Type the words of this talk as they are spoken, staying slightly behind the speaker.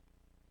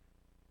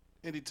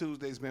Indie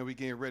Tuesdays, man, we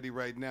getting ready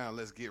right now.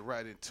 Let's get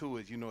right into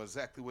it. You know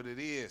exactly what it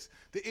is.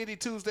 The Indie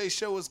Tuesday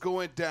show is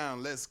going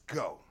down. Let's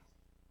go.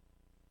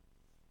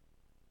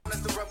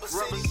 The rubber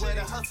city where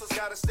the hustlers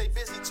gotta stay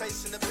busy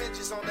chasing the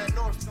bitches on that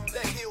north,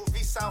 that hill, V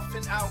south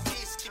and out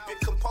east. Keep your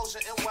composure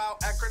in wild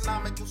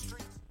acronomical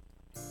streets.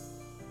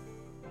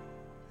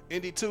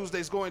 Indie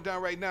Tuesdays going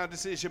down right now.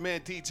 This is your man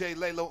DJ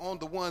Lalo on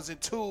the ones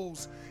and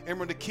twos.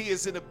 Emma the Key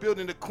is in the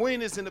building. The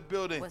Queen is in the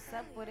building. What's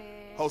up with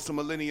it? Host of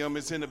Millennium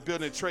is in the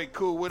building. Trey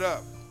Cool, what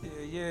up?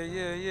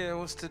 Yeah.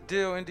 What's the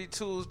deal? Indie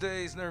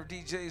Tuesdays, Nerve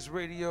DJs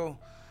Radio.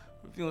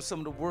 Reviewing some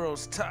of the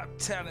world's top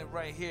talent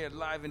right here,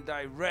 live and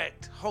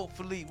direct.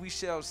 Hopefully, we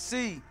shall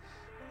see.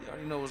 You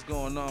already know what's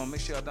going on.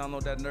 Make sure y'all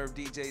download that Nerve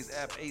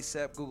DJs app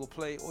ASAP, Google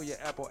Play, or your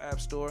Apple App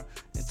Store.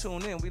 And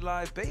tune in. We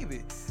live,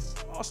 baby.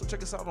 Also,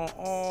 check us out on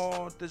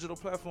all digital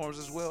platforms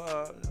as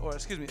well, all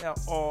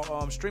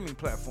streaming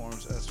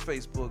platforms as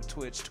Facebook,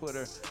 Twitch,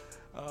 Twitter.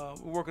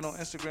 We're working on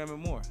Instagram and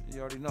more.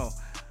 You already know.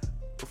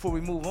 Before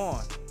we move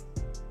on,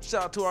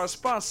 shout out to our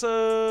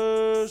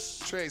sponsors.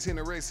 Trey's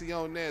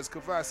Generaciones,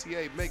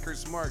 Cavassier,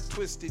 Maker's Mark,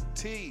 Twisted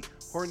Tea,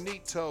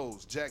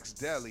 Hornitos, Jack's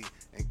Deli,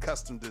 and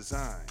Custom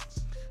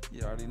Designs.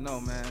 You already know,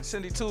 man.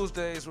 Cindy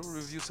Tuesdays, we'll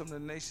review some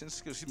of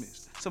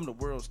some of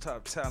the world's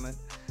top talent,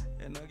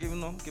 and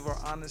give our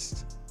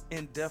honest,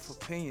 in-depth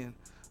opinion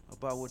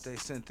about what they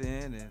sent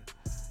in. And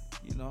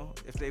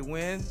if they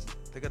win,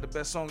 they got the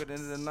best song at the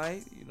end of the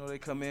night. They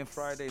come in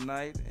Friday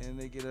night and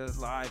they get a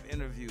live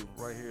interview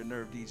right here at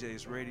Nerve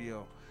DJs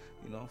Radio.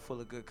 Full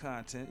of good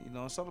content.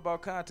 It's all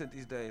about content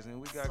these days, and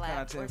we got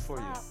content for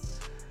you.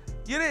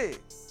 You dig?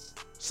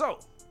 So,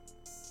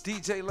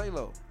 DJ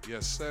Lalo.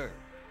 Yes, sir.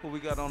 Who we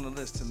got on the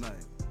list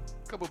tonight?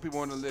 A couple people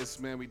on the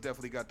list, man. We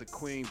definitely got the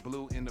Queen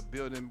Blue in the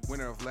building,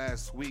 winner of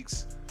last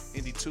week's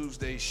Indie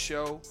Tuesday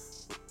show.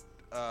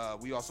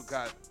 We also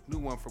got a new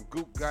one from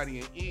Goop Gotti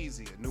and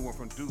Easy, a new one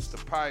from Deuce the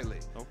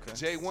Pilot. Okay.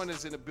 J1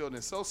 is in the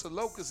building. Sosa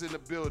Loca's in the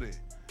building.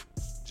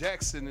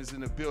 Jackson is in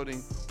the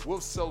building.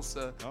 Wolf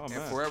Sosa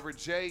and Forever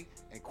J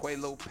and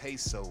Quelo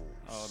Peso.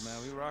 Oh,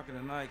 man, we rocking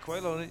tonight.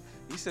 Quelo,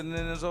 he's sitting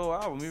in his old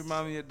album. He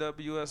remind me of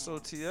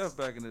WSOTF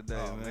back in the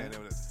day, man.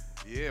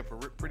 Yeah,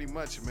 pretty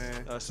much,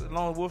 man.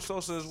 Along with Wolf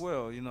Sosa as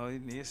well.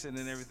 He's sitting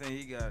in everything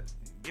he got.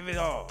 Give it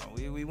all.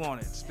 We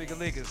want it. Speaker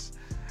Leakers.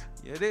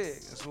 Yeah, it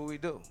is. That's what we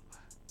do.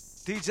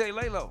 DJ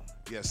Lalo.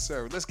 Yes,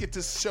 sir. Let's get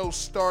this show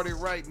started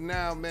right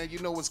now, man. You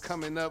know what's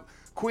coming up.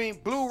 Queen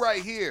Blue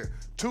right here.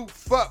 2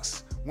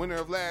 fucks. Winner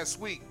of last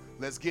week.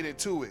 Let's get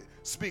into it.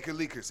 Speaker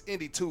Leakers,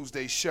 Indie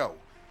Tuesday show.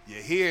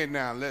 You're here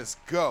now. Let's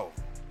go.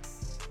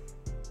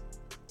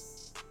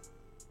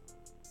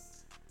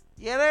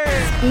 Yeah, there.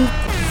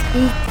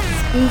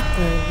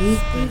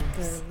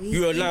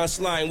 You are now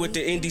sliding with the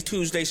Indie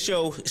Tuesday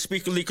show,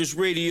 Speaker Leakers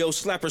Radio,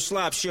 Slapper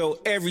Slop show,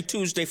 every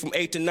Tuesday from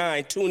 8 to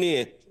 9. Tune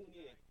in.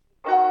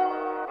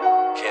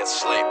 Can't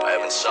sleep, I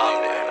have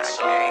insomnia.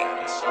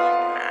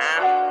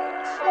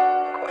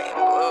 Queen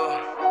Blue.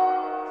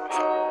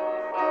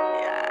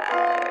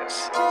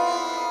 Yes.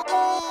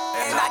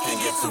 And I can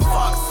get 2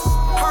 fucks.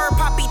 Heard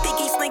Poppy think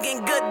he's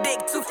slinging good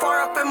dick. Too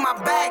far up in my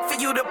bag for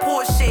you to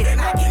pull shit.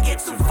 And I can get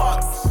 2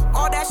 fucks.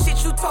 All that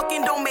shit you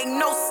talking don't make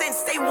no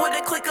sense. They with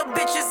a clique of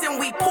bitches and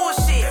we pull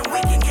shit. And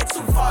we can get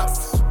 2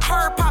 fucks.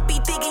 Heard Poppy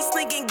think he's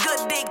slinging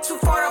good dick. Too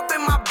far up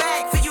in my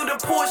bag for you to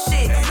pull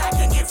shit. And I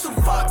can get 2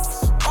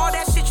 fucks. All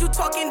that shit you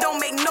talking don't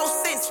make no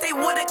sense. They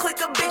with a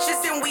clique of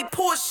bitches and we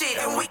pull shit.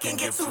 And we can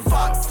get 2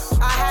 fucks.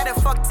 I had a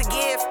fuck to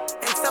give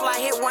until I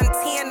hit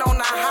 110 on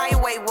the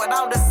highway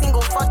without a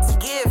single fuck to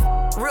give.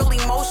 Real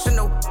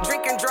emotional,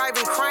 drinking,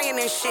 driving, crying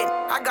and shit.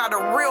 I got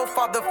a real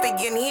father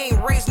figure and he ain't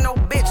raised no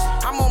bitch.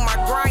 I'm on my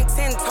grind,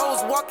 10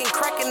 toes, walking,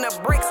 cracking the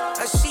bricks.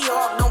 A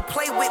She-Hulk, don't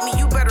play with me,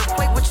 you better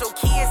play with your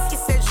kids. He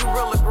said you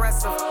real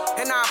aggressive,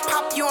 and I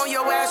pop you on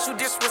your ass. You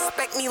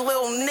disrespect me,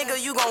 little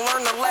nigga, you gon'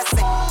 learn the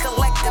lesson.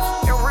 Collective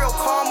and real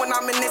calm when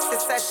I'm in this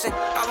succession.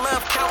 I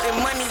love counting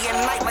money at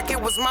night like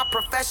it was my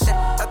profession.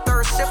 A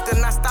third shift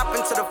and I stop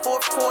into the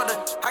 4th quarter.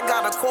 I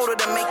got a quota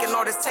to make and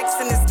all this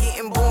texting is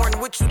getting boring.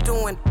 What you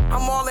doing?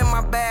 I'm all in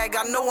my bag,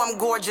 I know I'm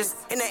gorgeous.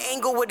 In the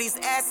angle with these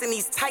ass and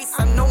these tights,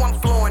 I know I'm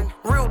flowing.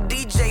 Real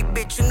DJ,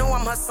 bitch, you know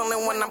I'm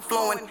hustling when I'm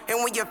flowing.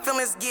 And when your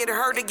feelings get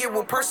hurt, it get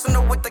real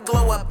personal with the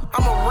glow up.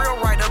 I'm a real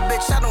writer,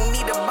 bitch, I don't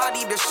need a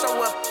body to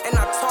show up. And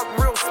I talk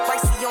real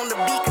spicy on the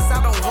beat, cause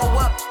I don't hoe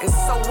up. And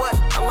so what?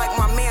 I like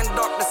my man,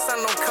 dark, the sun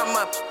don't come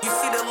up. You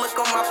see the look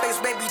on my face,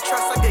 baby,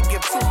 trust I could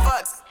give 2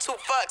 fucks. 2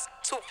 fucks,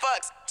 2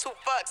 fucks, 2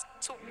 fucks,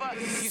 2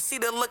 fucks. You see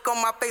the look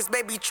on my face,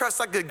 baby,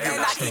 trust I could give.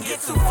 And I can get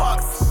 2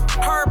 fucks.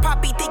 Heard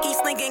Poppy think he's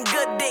slinging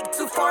good dick.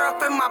 Too far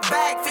up in my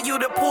bag for you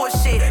to pull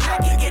shit. And I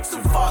can get 2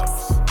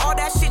 fucks. All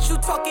that shit you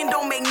talking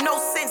don't make no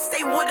sense.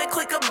 They with a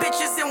clique of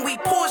bitches and we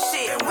pull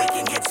shit. And we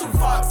can get 2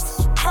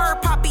 fucks.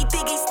 Heard Poppy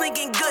think he's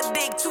slinging good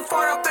dick. Too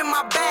far up in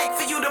my bag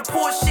for you to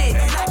pull shit.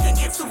 And I can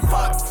get 2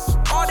 fucks.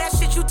 All that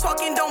shit you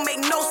talking don't make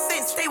no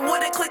sense. They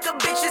with a clique of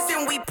bitches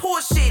and we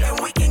pull shit. And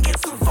we can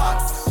get 2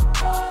 fucks.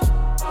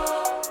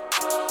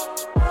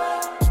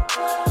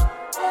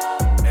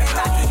 And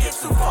I can get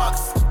 2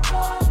 fucks.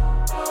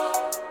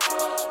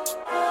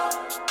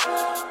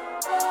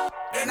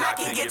 I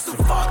can get 2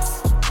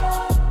 fucks.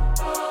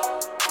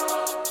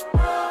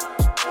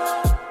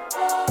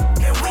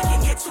 And we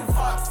can get 2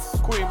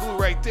 fucks. Queen Blue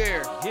right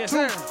there. Yes,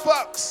 2 sir.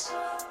 fucks.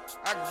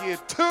 I can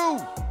get 2,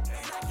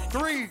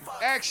 3,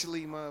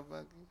 actually,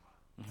 motherfucker.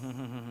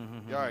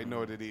 Y'all already know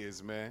what it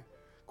is, man.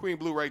 Queen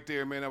Blue right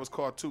there, man. That was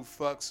called 2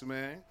 fucks,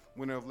 man.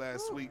 Winner of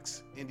last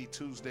week's Indie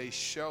Tuesday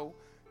show.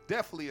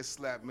 Definitely a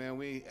slap, man.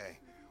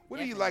 What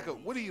do you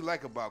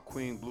like about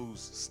Queen Blue's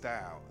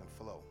style and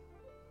flow?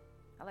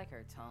 I like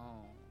her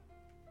tone.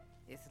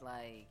 It's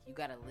like you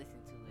gotta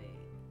listen to it.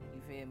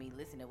 You feel me?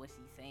 Listen to what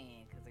she's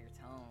saying, cause her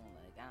tone,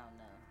 like I don't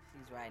know,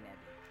 she's riding that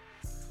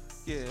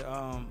bitch.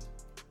 Yeah,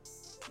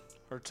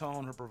 her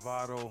tone, her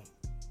bravado,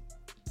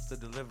 the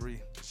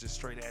delivery, it's just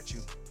straight at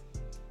you.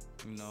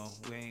 You know,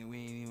 we ain't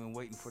even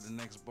waiting for the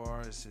next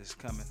bar. It's just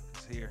coming.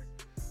 It's here.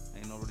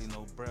 Ain't really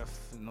no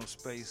breath, no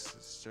space.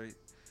 It's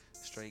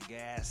straight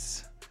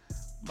gas.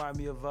 Remind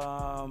me of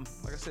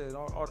like I said,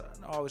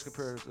 I always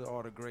compare it to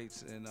all the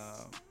greats, and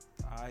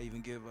I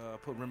even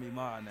put Remy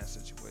Ma in that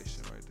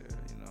situation right there.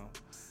 You know,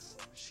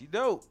 she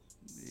dope.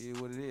 Yeah,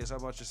 what it is. How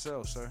about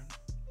yourself, sir?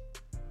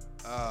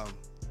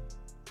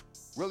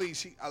 Really,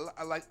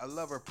 I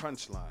love her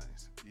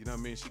punchlines. You know what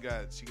I mean? She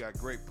got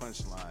great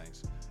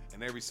punchlines,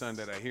 and every song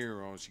that I hear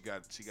her on, she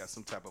got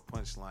some type of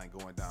punchline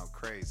going down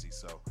crazy.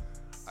 So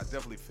I'm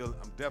definitely feeling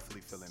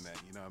that.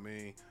 You know what I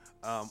mean?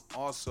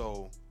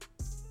 Also,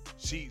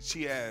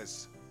 she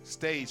has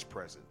stage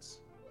presence.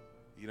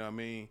 You know what I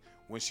mean?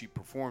 When she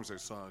performs her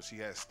songs, she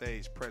has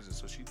stage presence.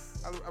 So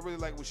I really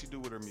like what she do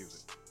with her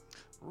music.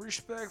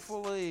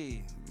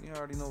 Respectfully, you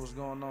already know what's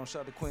going on.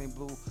 Shout out to Queen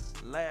Blue,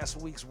 last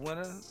week's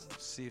winner.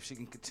 See if she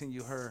can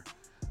continue her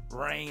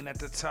reign at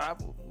the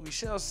top. We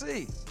shall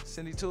see.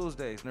 Cindy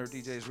Tuesdays, Nerd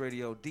DJs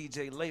Radio,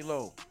 DJ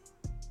Laylo.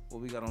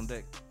 What we got on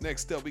deck?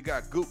 Next up, we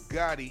got Goop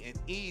Gotti and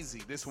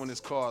Easy. This one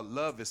is called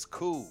Love is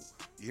Cool.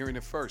 You're hearing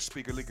it first,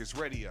 Speaker Leakers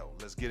Radio.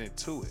 Let's get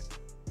into it.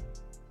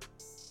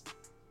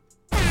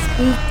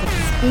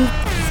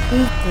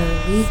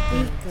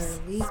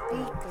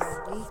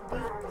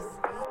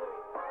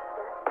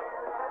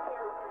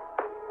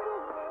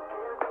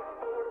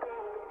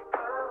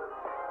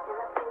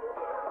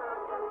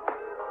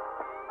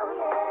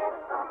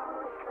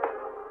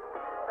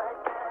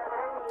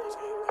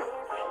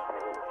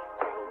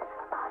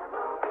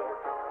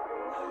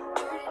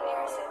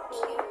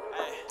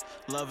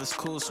 Love is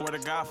cool, swear to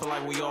God, feel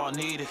like we all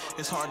need it.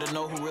 It's hard to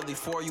know who really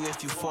for you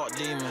if you fought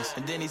demons.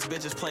 And then these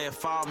bitches play it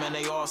foul, man,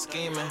 they all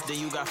scheming. Then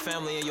you got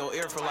family in your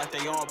ear, feel like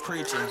they all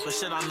preaching. But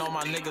shit, I know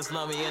my niggas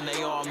love me and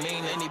they all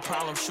mean. Any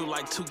problem, shoot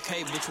like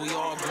 2K, bitch, we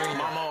all green.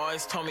 Mama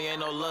always told me ain't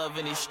no love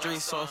in these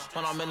streets. So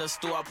when I'm in the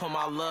stew, I put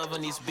my love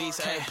in these beats.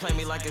 Can't play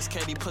me like it's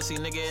Katy pussy,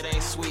 nigga, it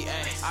ain't sweet.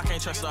 Ay. I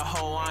can't trust a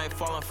hoe, I ain't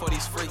falling for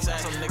these freaks. Ay.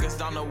 Some niggas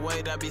down the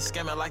way that be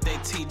scamming like they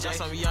TJ.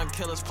 Some young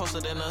killers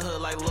posted in the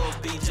hood like Lil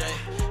BJ.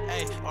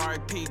 Ay,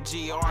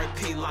 R.I.P.G,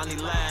 R.I.P. Lonnie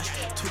Lash.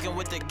 Tweaking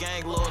with the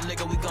gang, little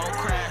nigga, we gon'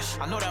 crash.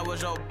 I know that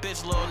was your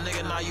bitch, little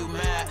nigga, now you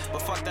mad.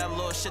 But fuck that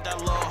little shit, that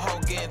little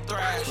hoe getting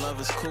thrashed. Love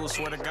is cool,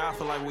 swear to God,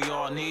 feel like we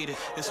all need it.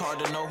 It's hard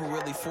to know who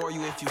really for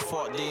you if you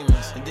fought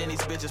demons. And then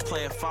these bitches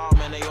play it foul,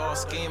 man, they all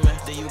scheming.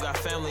 Then you got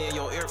family in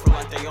your ear, feel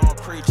like they all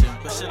preaching.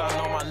 But shit, I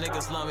know my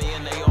niggas love me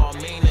and they all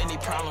mean. Any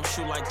problem,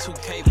 shoot like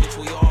 2K, bitch,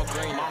 we all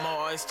green. Mama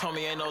always told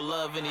me ain't no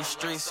love in these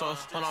streets. So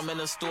when I'm in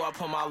the stew, I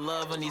put my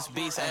love in these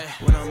beats. Ay.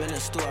 When I'm in the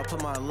stew, I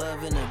put my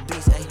love in the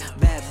beast. Ay.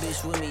 Bad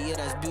bitch with me, yeah,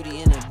 that's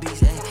beauty in the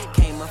beast. Ay.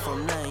 Came up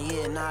from nothing,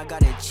 yeah, now I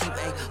got it cheap.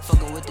 Ay.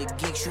 Fucking with the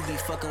geeks, you be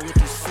fucking with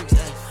these freaks.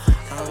 Ay.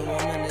 I don't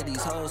want none of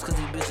these hoes, cause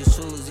these bitches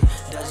choosy.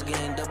 Dutch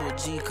gang, double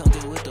G, come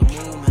through with the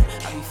movement.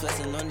 I be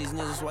flexing on these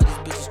niggas, why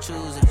these bitches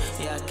choosing.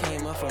 Yeah, I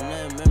came up from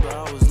nothing, remember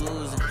I was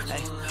losing.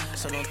 Ay.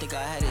 So don't think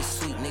I had it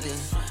sweet, nigga.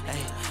 Ay.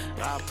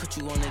 I'll put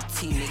you on the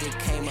T, nigga.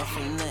 Came up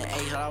from nothing.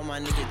 Ay. Shout out my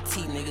nigga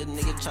T, nigga.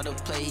 Nigga try to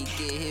play, he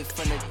get hit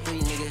from the 3,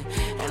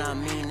 nigga. And I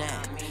mean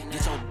that.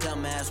 Get your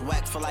dumb ass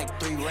whack for like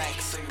 3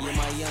 racks. Yeah,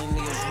 my young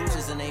niggas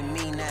ruthless and they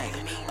mean that.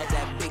 Up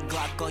that big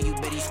Glock on you,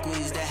 Betty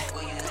squeeze that.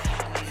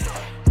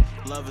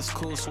 Love is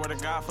cool, swear to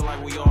God, feel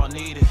like we all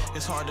need it.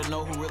 It's hard to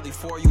know who really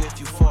for you if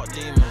you fought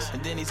demons.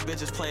 And then these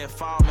bitches play it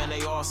foul, man,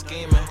 they all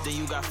scheming. Then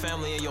you got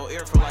family in your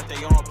ear, feel like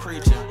they all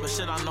preaching. But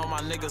shit, I know my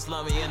niggas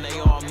love me and they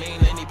all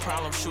mean. Any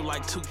problem, shoot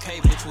like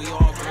 2K, bitch, we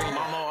all green.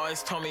 Mama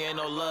always told me ain't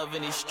no love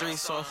in these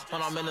streets. So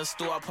when I'm in the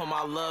stew, I put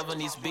my love in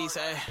these beats,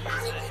 ay.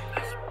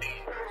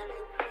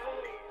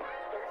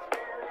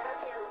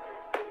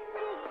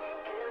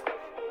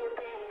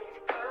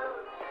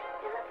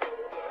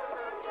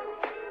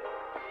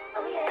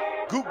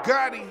 Goop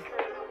Gotti,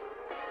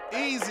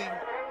 Easy.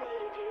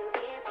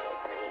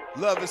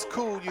 Love is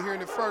cool. You're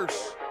hearing it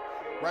first.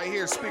 Right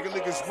here, Speaker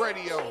Leakers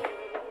Radio.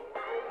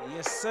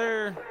 Yes,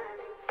 sir.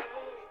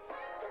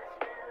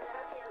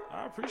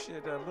 I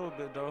appreciate that a little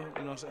bit, though.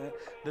 You know what I'm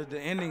saying? The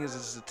ending is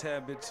just a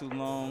tad bit too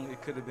long.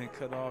 It could have been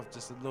cut off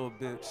just a little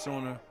bit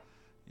sooner.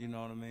 You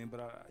know what I mean?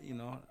 But,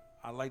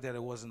 I like that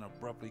it wasn't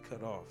abruptly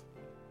cut off.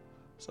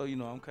 So,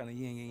 I'm kind of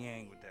yin and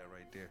yang with that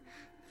right there.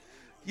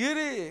 You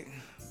dig?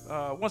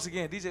 Once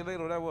again, DJ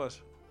Laylo, that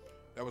was.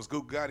 That was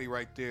Goop Gotti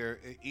right there.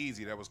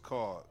 Easy. That was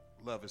called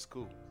Love Is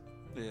Cool.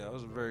 Yeah, it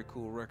was a very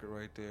cool record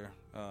right there.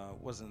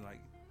 Wasn't like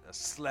a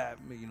slap,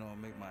 make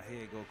my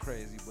head go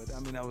crazy. But I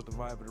mean, that was the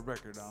vibe of the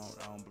record.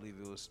 I don't believe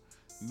it was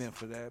meant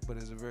for that, but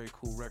it's a very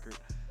cool record.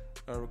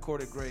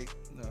 Recorded great.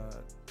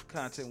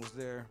 Content was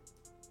there.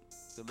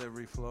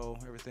 Delivery flow,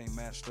 everything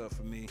matched up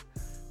for me.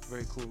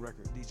 Very cool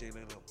record. DJ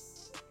Lalo.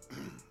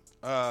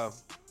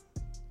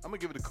 I'm gonna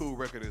give it a cool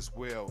record as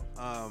well.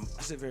 I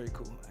said very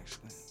cool,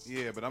 actually.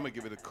 Yeah, but I'm gonna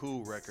give it a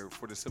cool record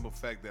for the simple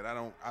fact that I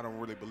don't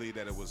really believe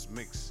that it was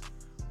mixed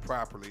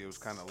properly. It was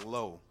kind of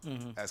low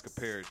as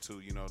compared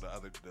to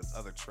the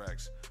other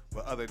tracks.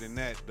 But other than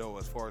that, though,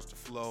 as far as the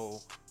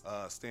flow,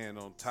 staying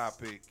on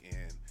topic,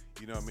 and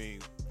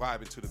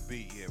vibing to the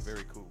beat, yeah,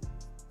 very cool.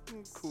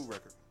 Cool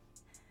record.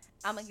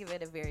 I'm gonna give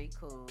it a very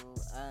cool.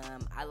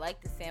 I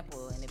like the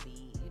sample and the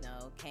beat.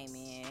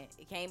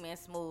 It came in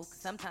smooth.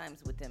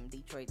 Sometimes with them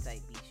Detroit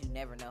type beats, you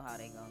never know how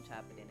they gonna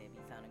chop it, and it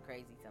be sounding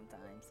crazy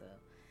sometimes. So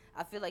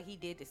I feel like he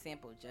did the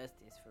sample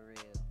justice for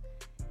real.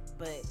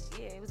 But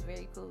yeah, it was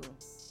very cool.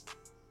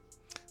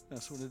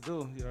 That's what it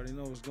do. You already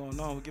know what's going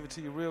on. We'll give it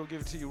to you real, we'll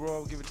give it to you raw,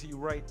 we'll give it to you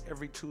right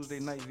every Tuesday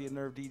night via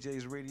Nerve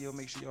DJs Radio.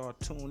 Make sure y'all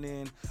tune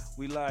in.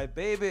 We live,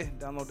 baby.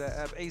 Download that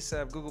app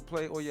ASAP, Google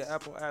Play, or your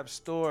Apple App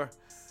Store.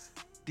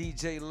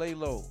 DJ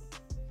Lalo.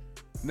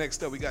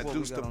 Next up, we got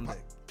Deuce the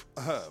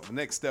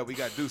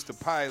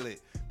Pilot.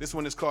 This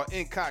one is called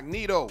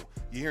Incognito.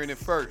 You're hearing it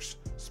first.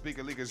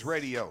 Speaker Leakers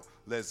Radio.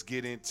 Let's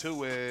get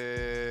into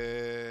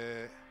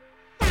it.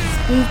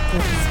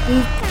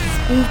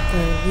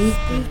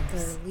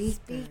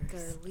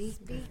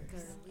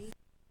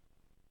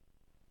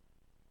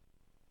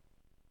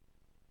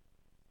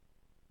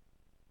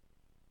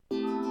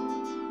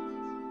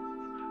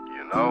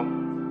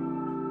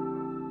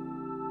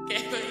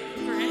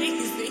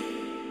 Crazy.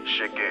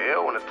 Shit get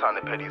ill when it's time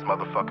to pay these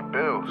motherfucking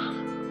bills.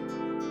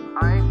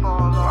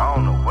 I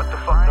don't know what the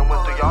fuck done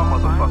went through y'all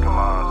motherfucking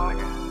minds,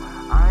 nigga.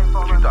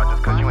 But you thought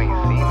just cause you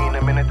ain't seen me in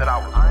a minute that I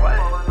was what?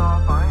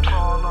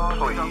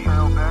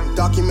 Please.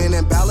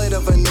 Documented ballad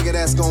of a nigga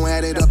that's gon'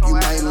 add it up. You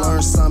might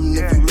learn something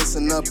if you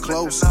listen up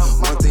close.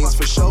 One thing's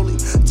for surely,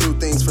 two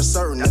things for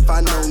certain. If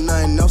I know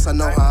nothing else, I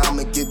know how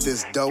I'ma get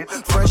this dope.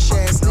 Fresh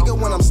ass nigga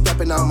when I'm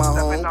stepping out my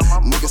home.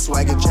 Nigga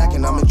swagger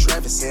jacking, I'm in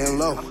traffic saying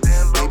low.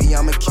 Baby,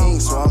 I'm a king,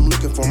 so I'm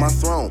looking for my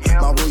throne.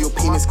 My royal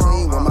penis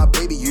clean when my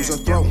baby use a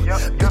throat.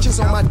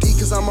 Bitches on my D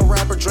cause I'm a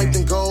rapper draped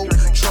in gold.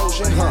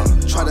 Trojan,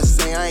 try to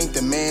say I ain't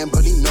the man,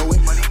 but he know it.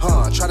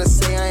 Try to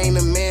say I ain't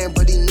a man,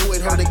 but he knew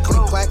it. Heard it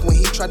click clack when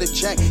he tried to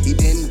jack. He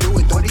didn't do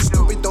it. Don't be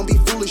stupid, don't be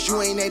foolish.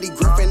 You ain't Eddie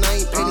Griffin. I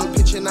ain't penny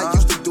pitching. I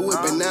used to do it,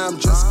 but now I'm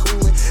just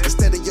coolin'.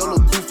 Instead of your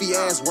little goofy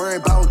ass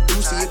worrying about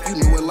Deucey. If you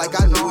knew it like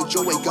I knew it,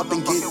 you'll wake up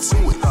and get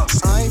to it.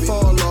 I ain't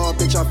fall off,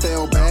 bitch, I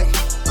fell back.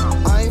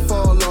 I ain't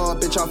fall off,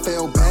 bitch, I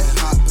fell back.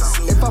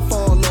 If I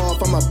fall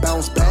off, I'ma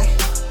bounce back.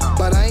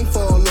 But I ain't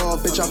fall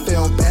off, bitch, I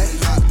fell back.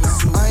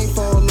 I ain't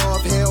fall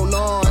off, hell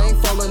no, I ain't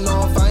falling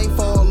off. I ain't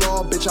fall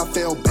off, bitch, I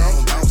fell back.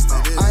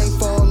 I ain't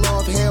fall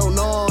off, hell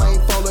no, I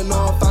ain't falling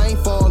off. I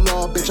ain't fall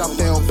off, bitch, I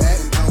fell back.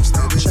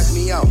 Check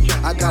me out,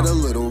 I got a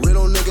little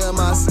riddle, nigga.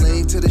 My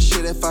slave to the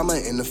shit if I'm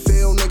in the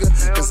field, nigga.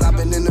 Cause I've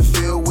been in the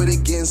field with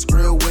it, getting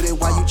skrill with it.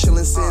 While you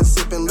chillin', sitting,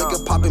 sippin' liquor,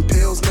 poppin'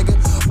 pills, nigga.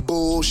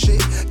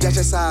 Bullshit, that's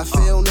just how I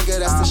feel, nigga.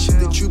 That's the shit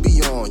that you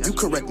be on. You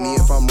correct me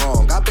if I'm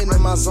wrong. I've been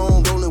in my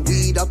zone, rollin'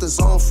 weed out the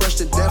zone, fresh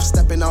to death,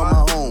 stepping out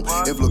my home.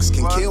 If looks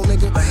can kill,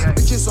 nigga.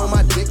 Bitches on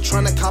my dick,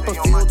 tryna cop a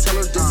feel. Tell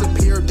her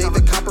disappear,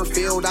 David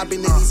Copperfield. I've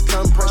been in these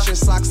compression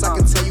socks. I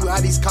can tell you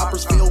how these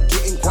coppers feel,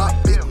 getting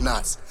guap big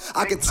knots.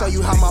 I can tell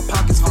you how my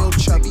pockets feel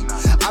chubby.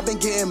 I've been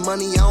getting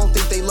money, I don't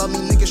think they love me.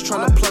 Niggas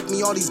tryna pluck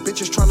me, all these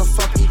bitches tryna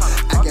fuck me.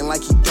 Acting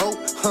like he dope,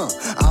 I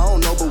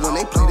don't know, but when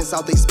they play this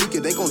out they speaker,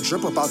 they gon'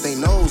 drip up out they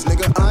nose,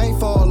 nigga. I ain't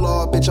fall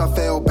off, bitch, I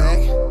fell back.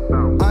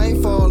 I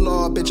ain't fall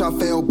off, bitch, I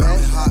fell back.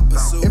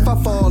 If I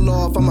fall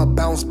off, I'ma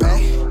bounce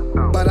back.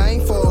 But I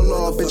ain't fall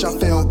off, bitch, I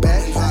fell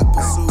back.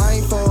 I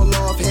ain't fall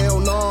off, hell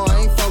no, I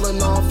ain't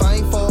falling off. I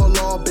ain't fall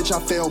off, bitch, I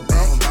fell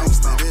back.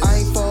 I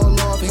ain't fall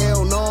off,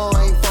 hell no,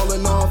 I ain't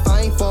falling off.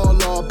 I ain't fall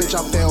off, bitch,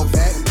 I fell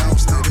back.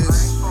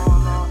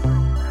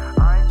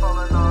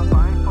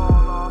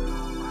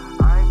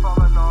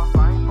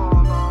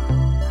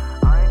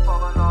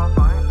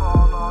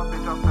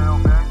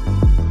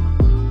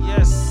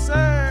 Yes,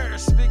 sir.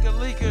 Speaker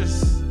Leakers.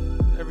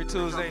 Every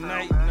Tuesday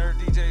night, Nerd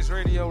DJs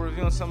Radio,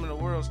 reviewing some of the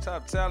world's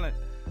top talent.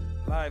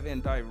 Live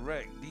and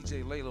direct.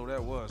 DJ Lalo,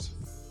 that was.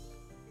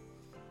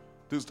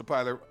 Deuce the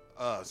Pilot.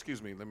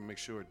 Excuse me, let me make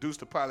sure. Deuce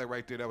the Pilot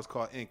right there, that was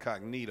called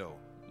Incognito.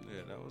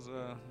 Yeah, that was,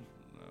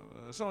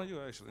 it's on you,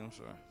 actually. I'm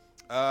sorry.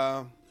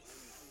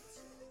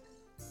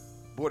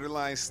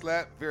 Borderline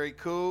Slap, very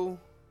cool.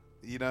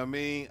 You know what I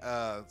mean?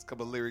 A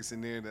couple of lyrics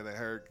in there that I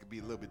heard could be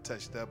a little bit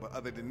touched up. But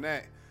other than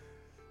that,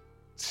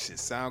 shit,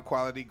 sound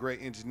quality,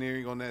 great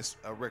engineering on that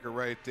record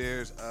right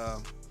there.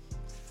 Slap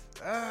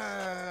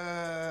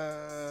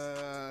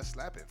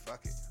it,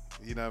 fuck it.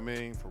 You know what I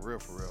mean? For real,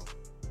 for real.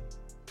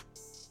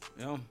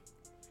 Yeah.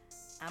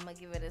 I'm gonna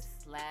give it a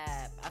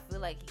slap. I feel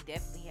like he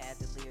definitely had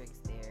the lyrics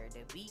there.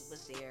 The beat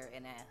was there,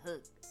 and that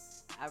hook.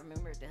 I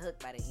remember the hook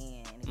by the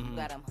end. If you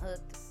got them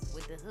hooked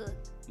with the hook,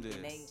 then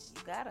you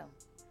got them.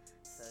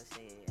 So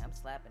shit, I'm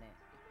slapping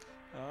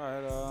it. All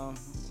right,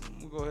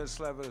 we'll go ahead and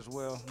slap it as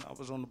well. I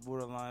was on the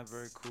borderline,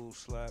 very cool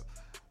slap.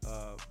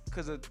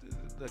 Because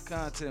the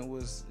content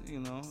was,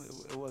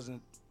 it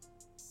wasn't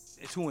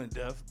too in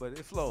depth, but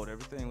it flowed.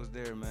 Everything was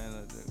there,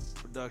 man. The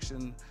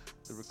production,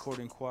 the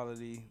recording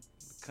quality,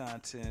 the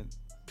content.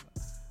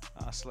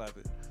 I'll slap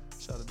it.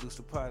 Shout out to Deuce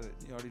the Pilot.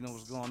 You already know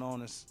what's going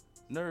on. It's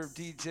Nerve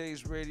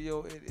DJs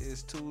Radio. It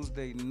is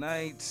Tuesday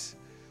night.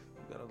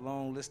 We got a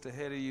long list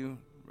ahead of you.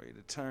 Ready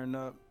to turn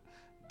up.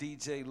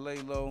 DJ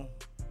Laylo.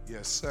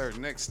 Yes, sir.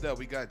 Next up,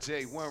 we got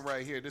J1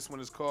 right here. This one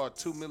is called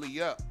 2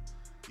 Milli Up.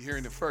 You're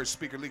hearing the first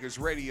Speaker Leakers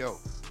Radio.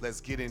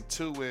 Let's get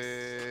into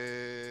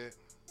it.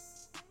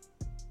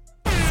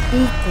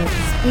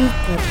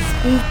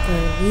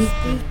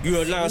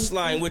 You are now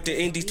sliding with the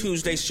Indie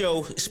Tuesday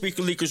show,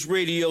 Speaker Leakers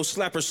Radio,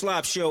 Slapper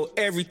Slop Show,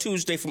 every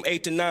Tuesday from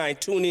 8 to 9.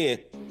 Tune in.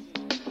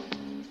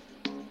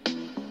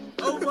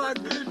 Oh my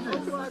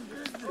goodness.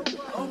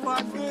 Oh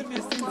my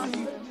goodness,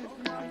 TT.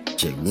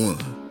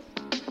 J1.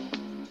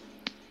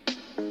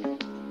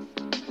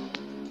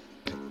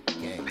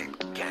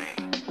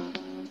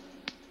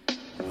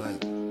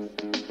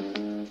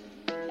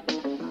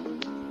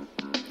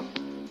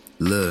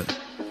 Look,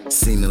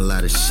 seen a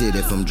lot of shit.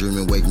 If I'm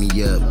dreaming, wake me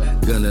up.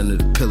 Gun under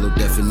the pillow,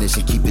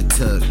 definition, keep it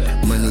tucked.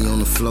 Money on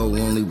the floor,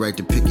 only right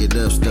to pick it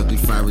up. Stuck 3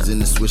 fibers in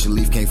the swisher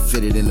leaf, can't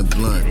fit it in the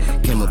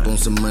blunt. Came up on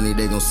some money,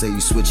 they gon' say you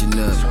switching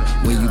up.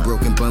 When you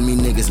broken bummy,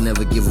 niggas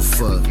never give a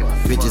fuck.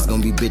 Bitches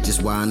gon' be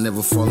bitches, why I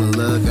never fall in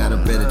love. Got a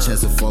better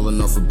chance of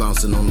falling off or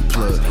bouncing on the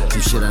plug.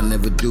 Some shit I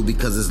never do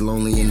because it's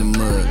lonely in the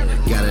mud.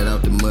 Got it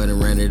out the mud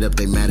and ran it up,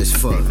 they mad as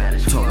fuck.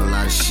 Talk a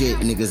lot of shit,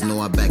 niggas know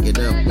I back it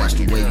up. Watch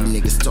the way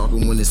you niggas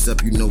talking when it's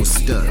up, you know it's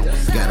stuck.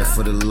 Got it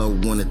for the low,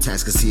 one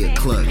attached cause he a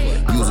cluck.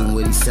 Using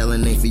what he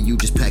selling ain't for you,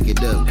 just pack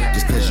it up.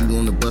 Just cause you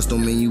on the bus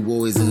don't mean you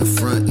always in the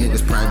front.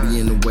 Niggas probably be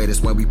in the way,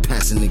 that's why we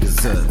passing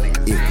niggas up.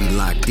 If we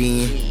locked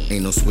in,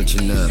 ain't no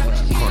switching up.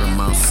 Caught him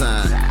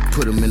outside,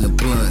 put him in the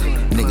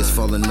blunt. Niggas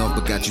falling off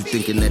but got you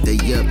thinking that they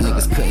up.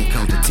 Niggas couldn't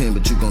count to 10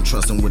 but you gon'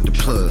 trust them with the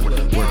plug.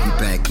 Work you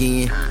back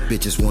in,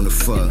 bitches wanna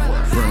fuck.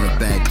 Run it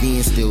back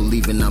in, still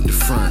leaving out the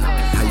front.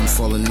 How you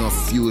falling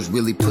off if you was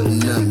really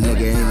putting up?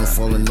 Nigga ain't no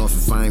falling off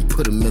if I ain't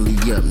put a milli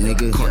up,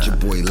 nigga. Caught your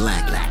boy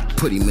lacking,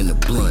 put him in the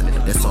blunt.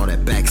 That's all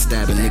that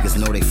backstabbing, niggas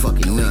know they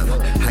fucking up.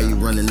 How you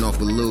running off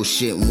with little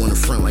shit and wanna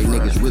front like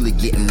niggas really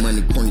getting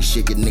money? Corny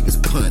shit get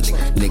niggas punched.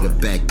 Nigga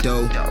back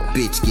door,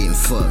 bitch getting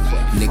fucked.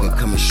 Nigga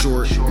coming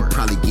short, you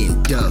probably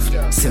getting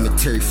duffed.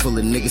 Cemetery full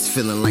of niggas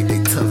feeling like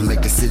they tough.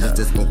 Make decisions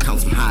that's gon'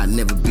 count some high,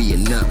 never be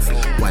enough.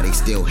 Why they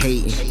still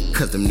hating?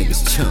 Cause them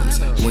niggas chumps.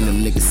 When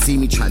them niggas see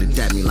me, try to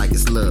dap me like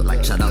it's love.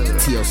 Like shout out to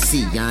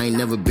TLC, I ain't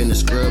never been a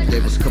scrub.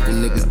 Gave us a couple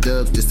niggas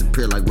dubs,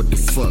 disappear like what the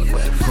fuck.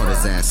 Caught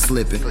his ass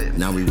slipping,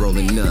 now we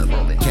rolling up.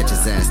 Catch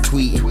his ass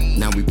tweeting,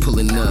 now we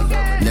pulling up.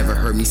 Never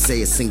heard me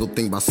say a single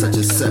thing about such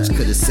and such.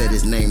 Could've said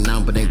his name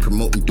now, but ain't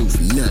promoting dude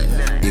for nothing.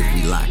 If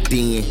we locked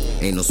in,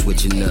 ain't no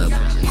switching up.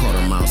 Caught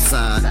him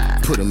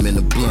outside, put him in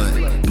the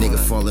blunt. Nigga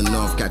falling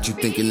off, got you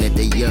thinking that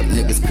they up.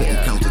 Niggas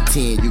couldn't count to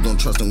 10, you gon'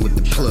 trust them with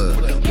the plug.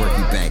 Work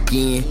you back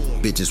in,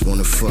 bitches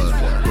wanna fuck.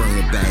 Bring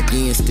it back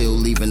in, still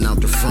leaving out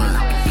the front.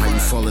 How you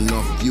falling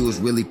off if you was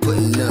really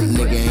putting up?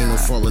 Nigga ain't no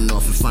falling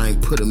off if I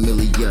ain't put a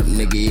milli up.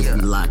 Nigga, if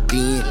we locked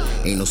in,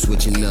 ain't no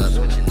switching up.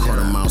 Caught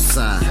him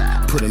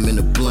outside, put him in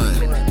the blunt.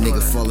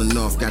 Nigga falling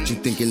off, got you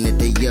thinking that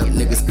they up.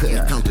 Niggas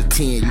couldn't count to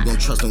 10, you gon'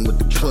 trust them with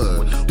the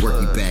plug.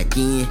 Work you back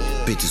in,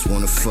 bitches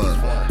wanna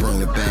fuck.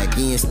 Bring it back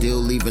in, still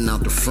leaving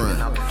out the front.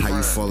 How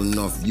you falling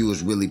off if you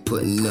was really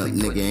putting up?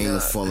 Nigga ain't no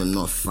falling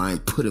off if I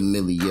ain't put a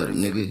milli up,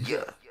 nigga.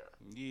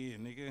 Yeah,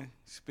 nigga.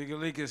 Speaker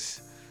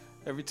Leakers.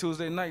 Every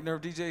Tuesday night,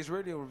 Nerve DJs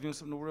Radio, reviewing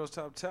some of the world's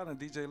top talent.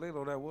 DJ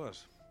Laylo, that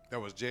was. That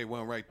was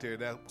J1 right there.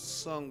 That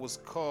song was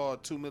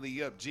called 2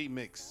 Milli Up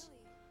G-Mix.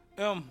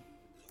 I'm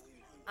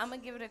gonna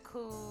give it a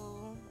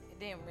cool. It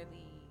didn't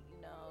really,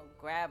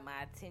 grab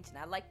my attention.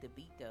 I like the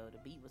beat though. The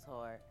beat was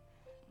hard,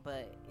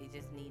 but it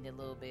just needed a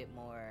little bit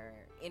more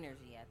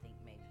energy, I think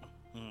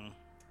maybe.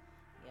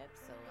 Yep.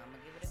 So I'm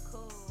gonna give it a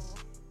cool.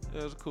 Yeah,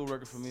 it was a cool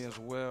record for me as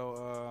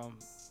well.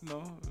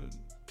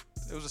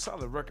 It was a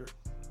solid record.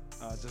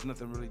 Just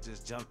nothing really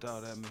just jumped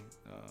out at me.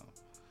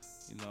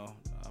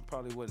 I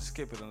probably wouldn't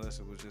skip it unless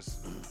it was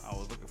just I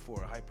was looking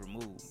for a hyper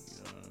move. You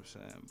know what I'm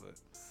saying? But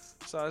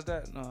besides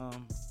that,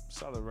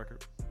 solid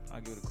record. I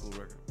give it a cool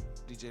record.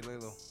 DJ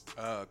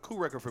Laylo. Cool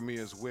record for me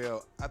as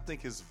well. I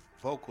think his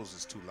vocals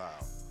is too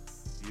loud.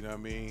 You know what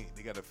I mean?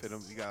 They gotta fit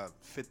them. You gotta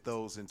fit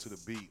those into the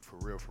beat for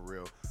real, for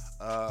real.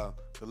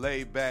 The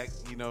laid back,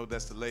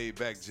 that's the laid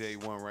back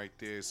J1 right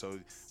there. So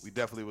we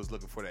definitely was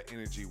looking for that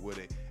energy with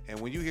it. And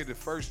when you hear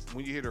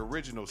the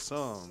original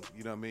song,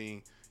 you know what I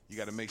mean? You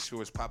got to make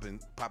sure it's popping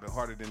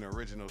harder than the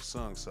original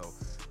song. So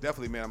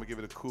definitely, man, I'm gonna give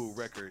it a cool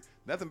record.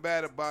 Nothing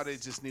bad about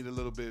it. Just need a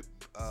little bit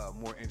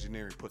more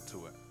engineering put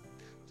to it.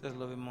 Just a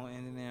little bit more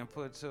Indian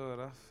input to it.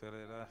 I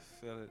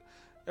feel it.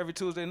 Every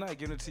Tuesday night,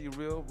 giving it to you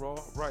real, raw,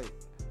 right.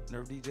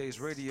 Nerve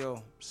DJs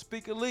Radio.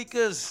 Speaker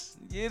Leakers.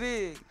 You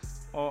dig?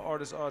 All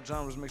artists, all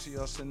genres. Make sure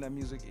y'all send that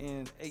music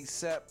in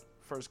ASAP.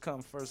 First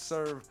come, first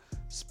serve.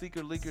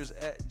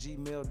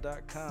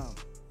 Speakerleakers@gmail.com.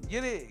 You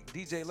dig?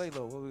 DJ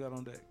Laylo, what we got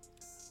on deck?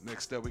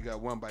 Next up, we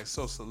got one by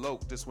Sosa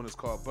Loke. This one is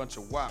called Bunch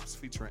of Wops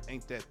featuring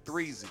Ain't That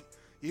Threezy.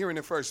 You're hearing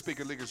it first,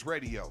 Speaker Leakers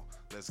Radio.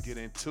 Let's get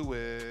into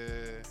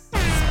it.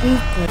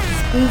 Speaker.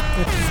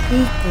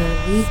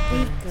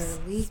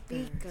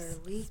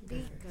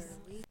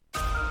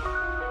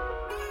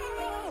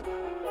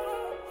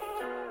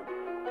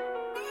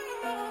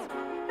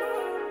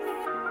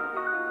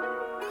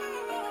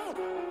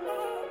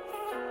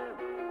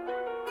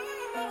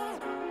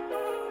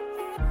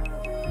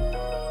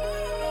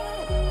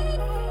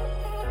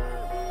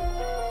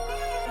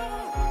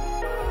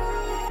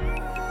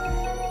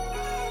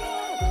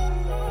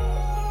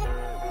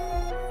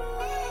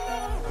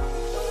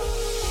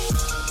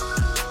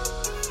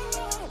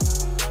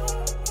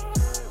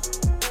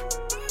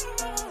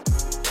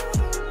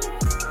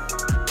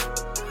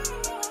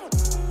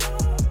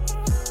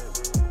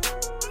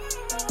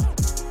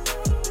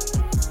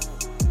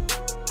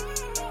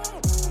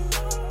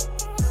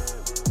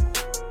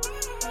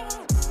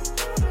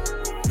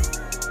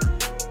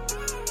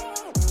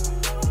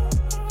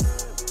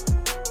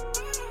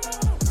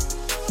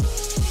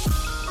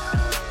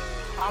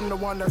 I'm the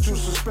one that you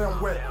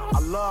suspend with. I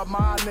love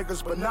my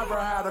niggas, but never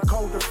had a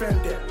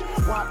co-defendant.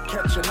 Wop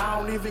catching, I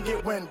don't even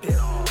get winded.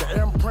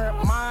 The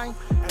imprint mine,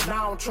 and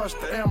I don't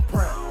trust the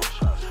imprint.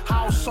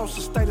 How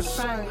Sosa stay the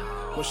same,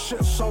 when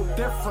shit's so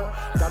different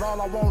that all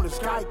I want is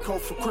Geico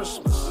for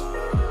Christmas.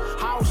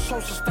 How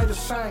Sosa stay the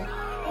same,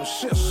 when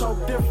shit's so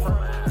different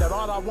that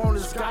all I want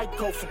is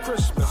Geico for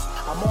Christmas.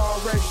 I'm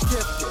already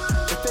gifted.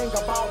 The thing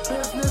about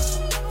business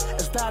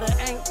is that it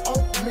ain't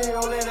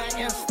oatmeal in an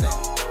instant.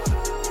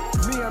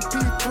 Me and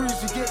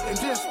P3Z getting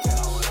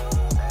distance.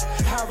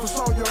 Have us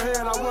on your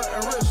head, I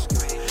wouldn't risk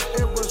it.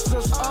 It was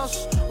just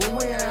us when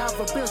we ain't have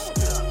a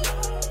biscuit.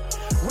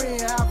 We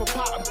ain't have a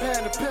pot and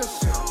pan to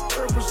piss in.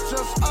 It was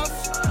just us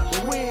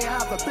when we ain't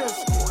have a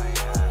biscuit.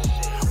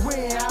 We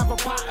ain't have a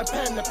pot and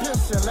pan to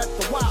piss in. Let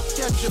the wop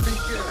catch you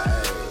begin.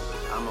 Hey,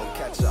 I'ma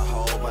catch a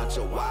whole bunch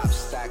of wops,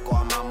 stack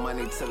all my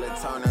money till it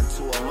turn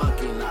into a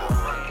monkey now.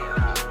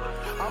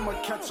 I'ma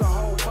catch a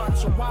whole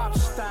bunch of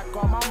wops, stack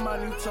all my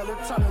money till it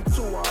turn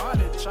into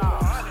 100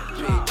 child.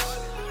 Bitch,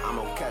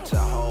 I'ma catch a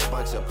whole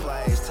bunch of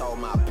plays. Told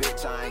my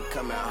bitch I ain't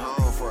coming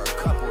home for a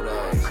couple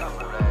days.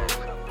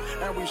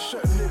 And we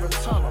shouldn't even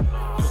tell them,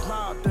 cause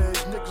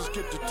nowadays niggas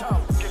get to tell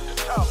them.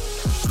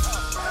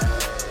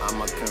 I'm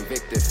a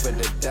convicted for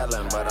the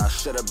Delin, but I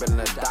should've been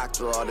a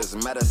doctor. All this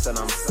medicine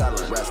I'm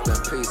selling. Rest in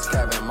peace,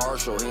 Kevin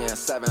Marshall. He in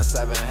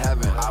 7-7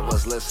 heaven. I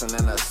was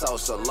listening to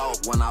Sosa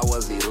Loke when I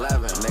was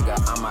 11. Nigga,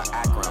 I'm an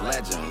Akron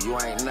legend. You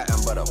ain't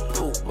nothing but a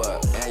poop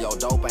butt. And your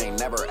dope ain't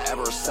never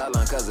ever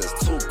selling, cause it's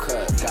too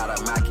cut. Got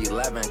a Mac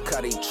 11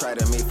 cut, he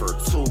traded me for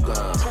 2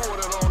 guns. Poured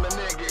it on the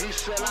nigga, he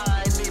said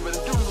I ain't even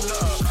do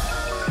nothing.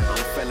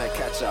 I'm finna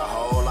catch a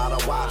whole lot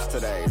of wops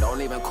today.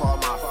 Don't even call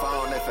my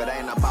phone if it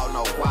ain't about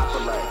no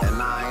guapole.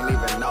 And I ain't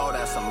even know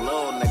that some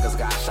little niggas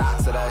got shot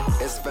today.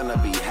 It's finna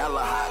be hella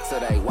hot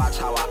today. Watch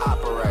how I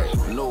operate.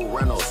 New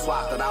rental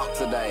swapped it out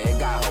today. It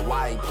got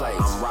Hawaii plates.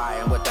 I'm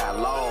riding with that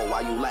low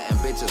while you letting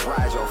bitches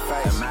ride your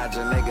face.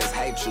 Imagine niggas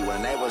hate you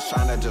and they was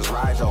tryna just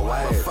ride your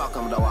wave. But fuck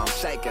them though, I'm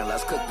shaking.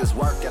 Let's cook this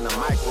work in the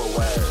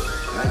microwave.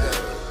 Nigga,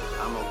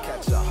 I'ma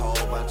catch a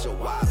whole bunch of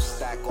wops,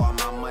 stack all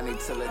my money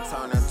till it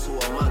turn into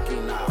a monkey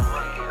now.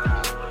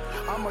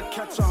 I'ma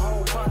catch a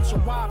whole bunch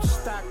of wops,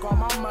 stack all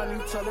my money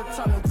till it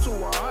turn into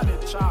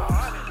 100 child.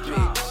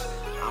 Bitch,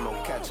 I'ma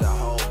catch a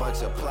whole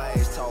bunch of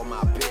plays. Told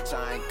my bitch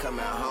I ain't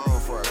coming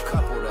home for a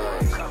couple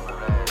days.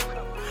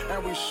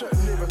 And we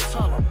shouldn't even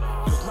tell them,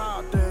 cause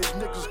nowadays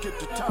niggas get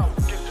to tell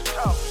them.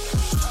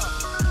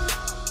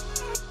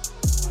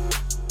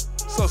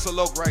 Sosa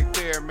Loke right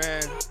there,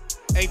 man.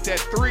 Ain't That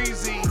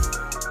Threezy,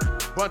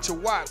 Bunch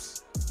of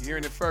Wops. You're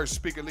hearing it first,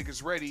 Speaker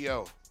Leakers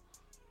Radio.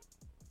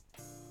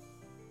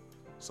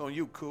 It's on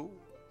you, cool.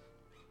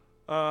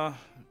 I'm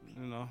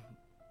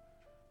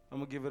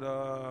gonna give it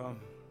a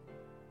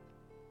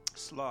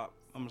slop.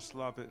 I'm gonna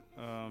slop it.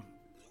 Damn,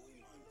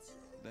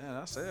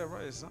 I say it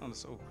right. It sounded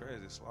so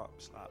crazy. Slop.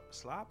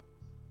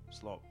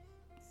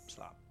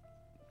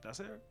 That's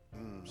it.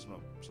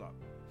 Slop.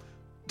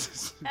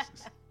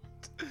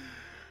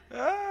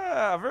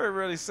 I very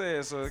rarely say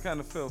it, so it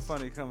kind of felt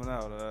funny coming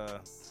out.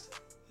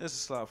 It's a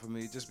slop for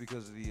me, just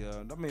because of the.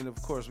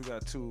 Of course, we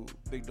got 2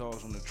 big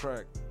dogs on the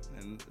track,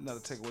 and not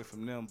to take away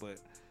from them, but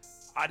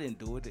I didn't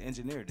do it. The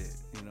engineer did.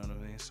 You know what I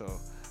mean? So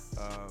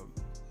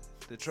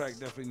the track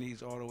definitely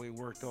needs all the way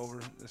worked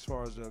over as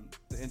far as the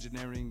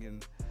engineering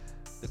and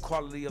the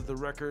quality of the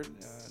record,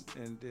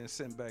 and then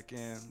sent back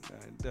in.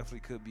 It definitely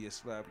could be a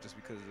slap just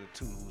because of the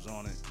 2 who's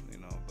on it. You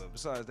know, but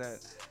besides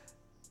that,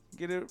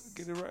 get it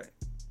right.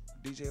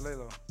 DJ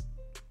Laylo.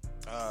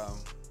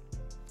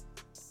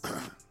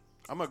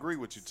 I'm gonna agree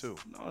with you too.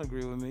 Don't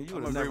agree with me. You I'm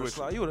would have agree never with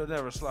slopped. you. You would have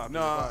never slopped. No,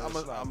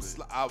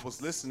 I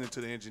was listening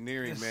to the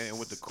engineering, man, and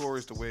with the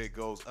chorus, the way it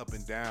goes up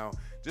and down,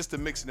 just the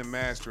mixing and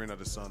mastering of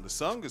the song. The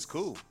song is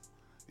cool.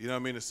 You know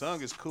what I mean? The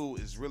song is cool.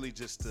 It's really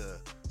just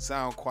the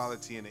sound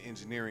quality and the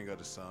engineering of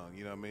the song.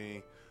 You know what I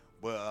mean?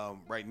 But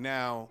right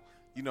now,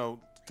 you know,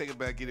 take it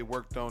back, get it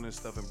worked on and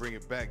stuff, and bring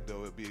it back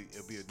though.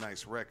 It'll be a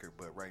nice record.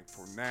 But right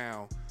for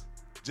now,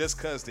 just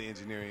cause the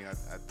engineering,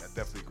 I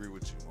definitely agree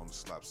with you on the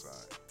slop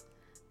side.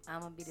 I'm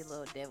gonna be the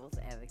little devil's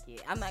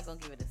advocate. I'm not gonna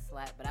give it a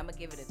slap, but I'm gonna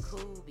give it a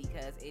cool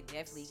because it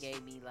definitely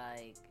gave me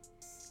like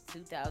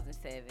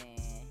 2007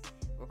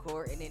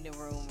 recording in the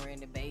room or in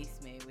the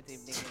basement with them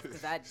niggas.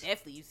 Because I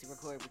definitely used to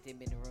record with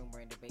them in the room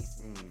or in the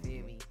basement. You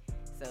feel me?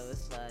 So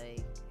it's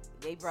like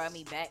they brought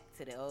me back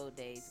to the old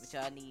days, but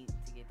y'all need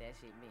to get that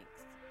shit mixed.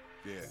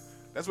 Yeah,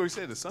 that's what he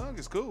said. The song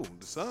is cool.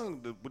 The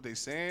song, what they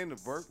saying,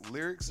 the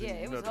lyrics, and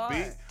it was the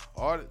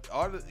hard.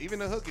 beat, even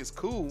the hook is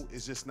cool.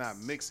 It's just not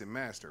mixed and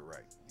mastered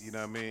right. You know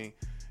what I mean?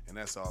 And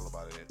that's all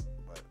about it.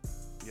 But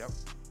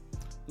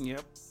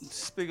Yep.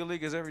 Speaker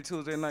Leakers every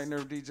Tuesday night,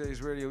 Nerve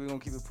DJs Radio. We're going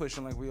to keep it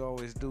pushing like we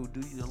always do. Do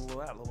you a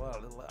little out.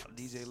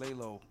 DJ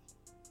Laylo.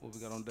 What we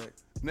got on deck?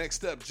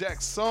 Next up,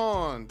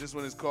 Jackson. This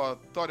one is called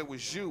Thought It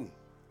Was You.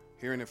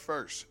 Hearing it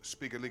first.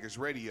 Speaker Leakers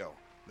Radio.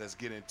 Let's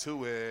get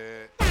into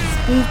it.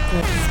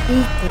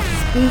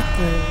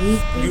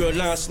 You are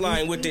now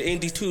sliding with the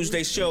Indie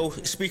Tuesday show.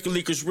 Speaker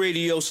Leakers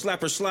Radio,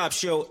 Slapper Slop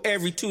show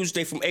every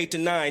Tuesday from 8 to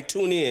 9.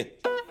 Tune in.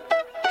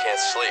 Can't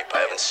sleep, I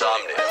have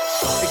insomnia.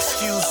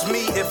 Excuse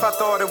me if I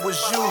thought it was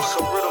you.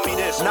 So riddle me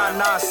this.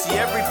 Nah, see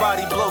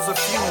everybody blows a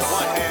fuse.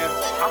 One hand.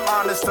 I'm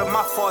honest of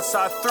my faults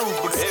I threw.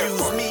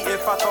 Excuse me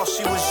if I thought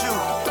she was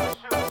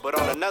you. But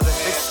on another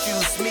hand.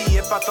 Excuse me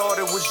if I thought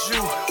it was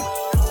you.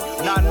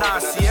 Nah,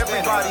 see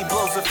everybody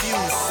blows a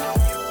fuse.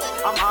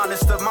 I'm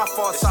honest of my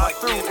faults I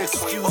threw.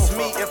 Excuse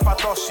me if I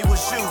thought she was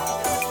you.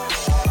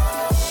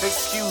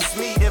 Excuse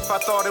me if I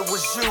thought it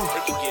was you.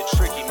 It can get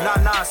tricky,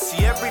 man. Nah,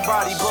 see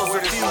everybody blows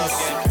a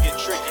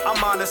fuse.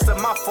 I'm honest of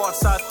my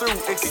faults I threw.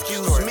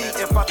 Excuse me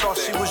if I thought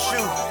she was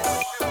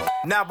you.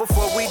 Now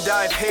before we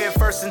dive head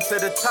first into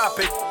the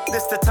topic,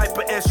 this the type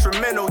of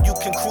instrumental you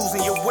can cruise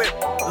in your whip.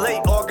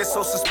 Late August,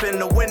 so suspend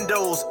the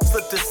windows,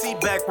 flip the seat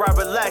back, ride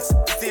relax,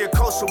 steer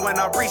coastal when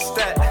I reach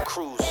that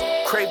cruise.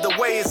 Crave the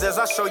waves as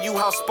I show you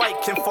how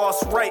spike can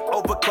false right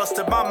over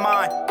cluster my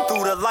mind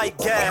through the light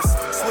gas.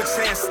 Switch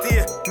hand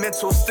steer,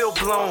 mental still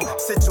blown.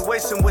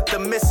 Situation with the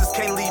missus,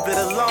 can't leave it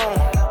alone.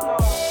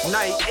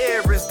 Night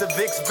air is the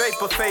Vicks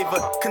vapor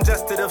favor.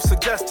 Congested of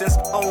suggestions,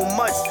 own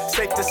much.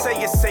 Safe to say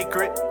it's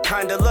sacred.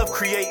 Kinda love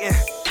creating,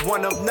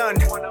 one of none.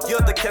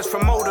 You're the catch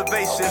for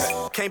motivations.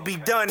 Can't be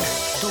done.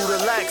 Do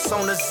the lax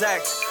on the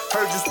Zax.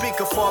 Heard you speak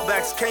of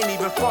fallbacks, can't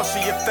even foster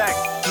your fact.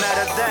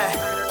 Matter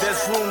that,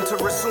 there's room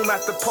to resume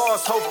after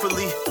pause,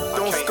 hopefully.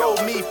 Don't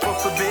scold me for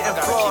forbidden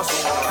flaws.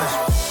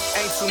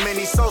 Ain't too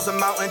many souls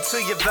amounting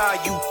to your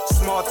value.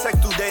 Small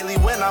tech through daily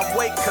when I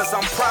wake, cause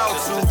I'm proud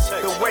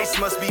to. The waste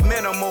must be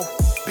minimal.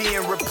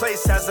 Being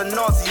replaced has a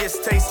nauseous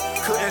taste.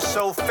 Couldn't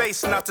show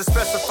face, not to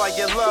specify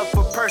your love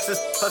for purses.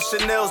 Of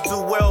Chanel's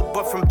do well,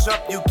 but from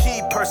jump you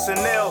keep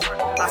personnel.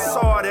 I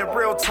saw it in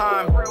real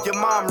time. Your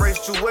mom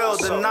raised you well.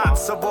 The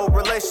knots of old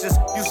relations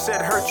you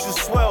said hurt you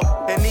swell.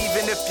 And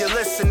even if you're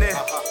listening,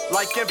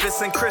 like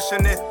infants and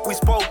christening, we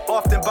spoke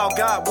often about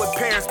God with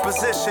parents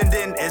positioned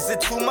in. Is it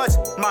too much?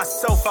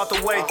 Myself out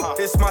the way.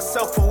 It's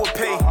myself who will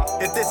pay.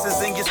 If this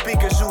is in your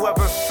speakers, you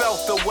ever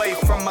felt the way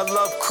from a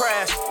love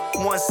crash?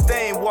 One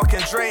stain,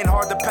 walking drain,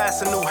 hard to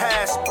pass a new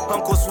hash.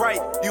 Uncle's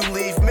right, you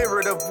leave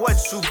mirrored of what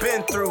you've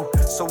been through.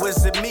 So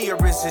is it me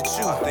or is it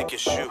you? I think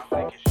it's you.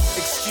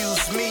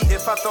 Excuse me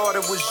if I thought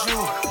it was you.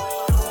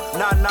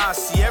 Nah,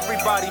 see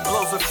everybody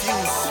blows a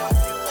fuse.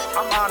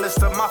 I'm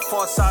honest of my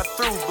faults I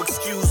threw.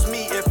 Excuse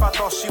me if I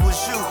thought she was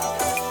you.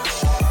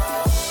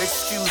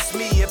 Excuse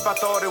me if I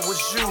thought it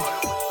was you.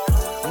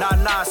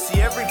 Nah, see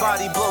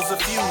everybody blows a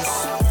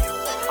fuse.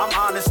 I'm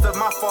honest of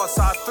my faults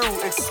I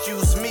threw.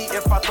 Excuse me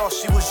if I thought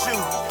she was you.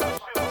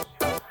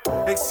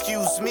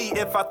 Excuse me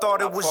if I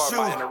thought it was you.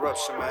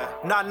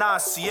 Nah,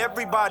 see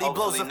everybody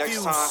blows a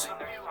fuse.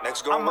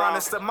 Next go I'm round,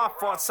 honest of my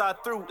faults I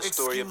threw. the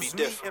story will be Excuse me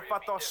different. if I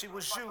thought she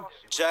was you.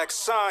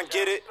 Jackson,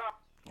 get it?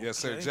 Yes,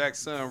 sir.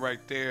 Jackson right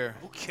there.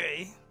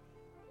 Okay.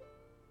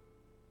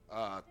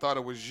 Thought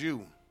It Was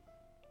You.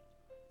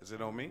 Is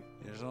it on me?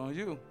 It's on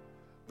you.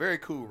 Very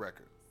cool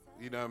record.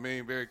 You know what I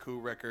mean? Very cool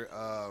record.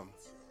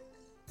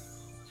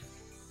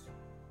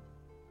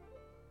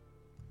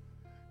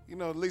 You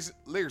know,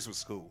 lyrics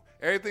was cool.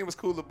 Everything was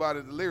cool about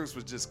it. The lyrics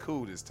was just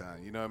cool this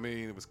time. You know what I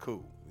mean? It was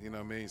cool. You know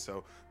what I mean?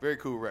 So, very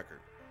cool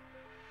record.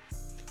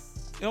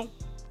 Yo.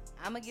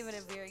 I'm going to give it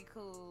a very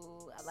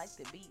cool. I like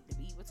the beat. The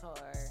beat was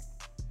hard.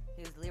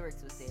 His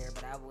lyrics was there,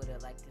 but I would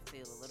have liked to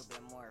feel a little bit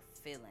more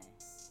feeling.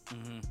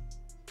 Mm-hmm.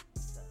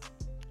 So.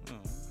 Oh,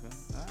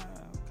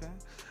 okay. Okay.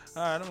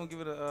 All right, I'm going to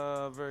give it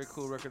a very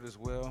cool record as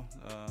well.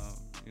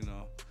 You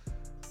know,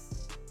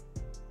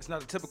 it's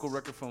not a typical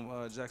record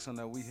from Jackson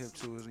that we hip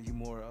to. It's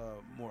more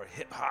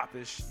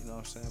hip-hop-ish, you know what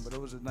I'm saying? But it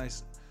was a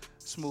nice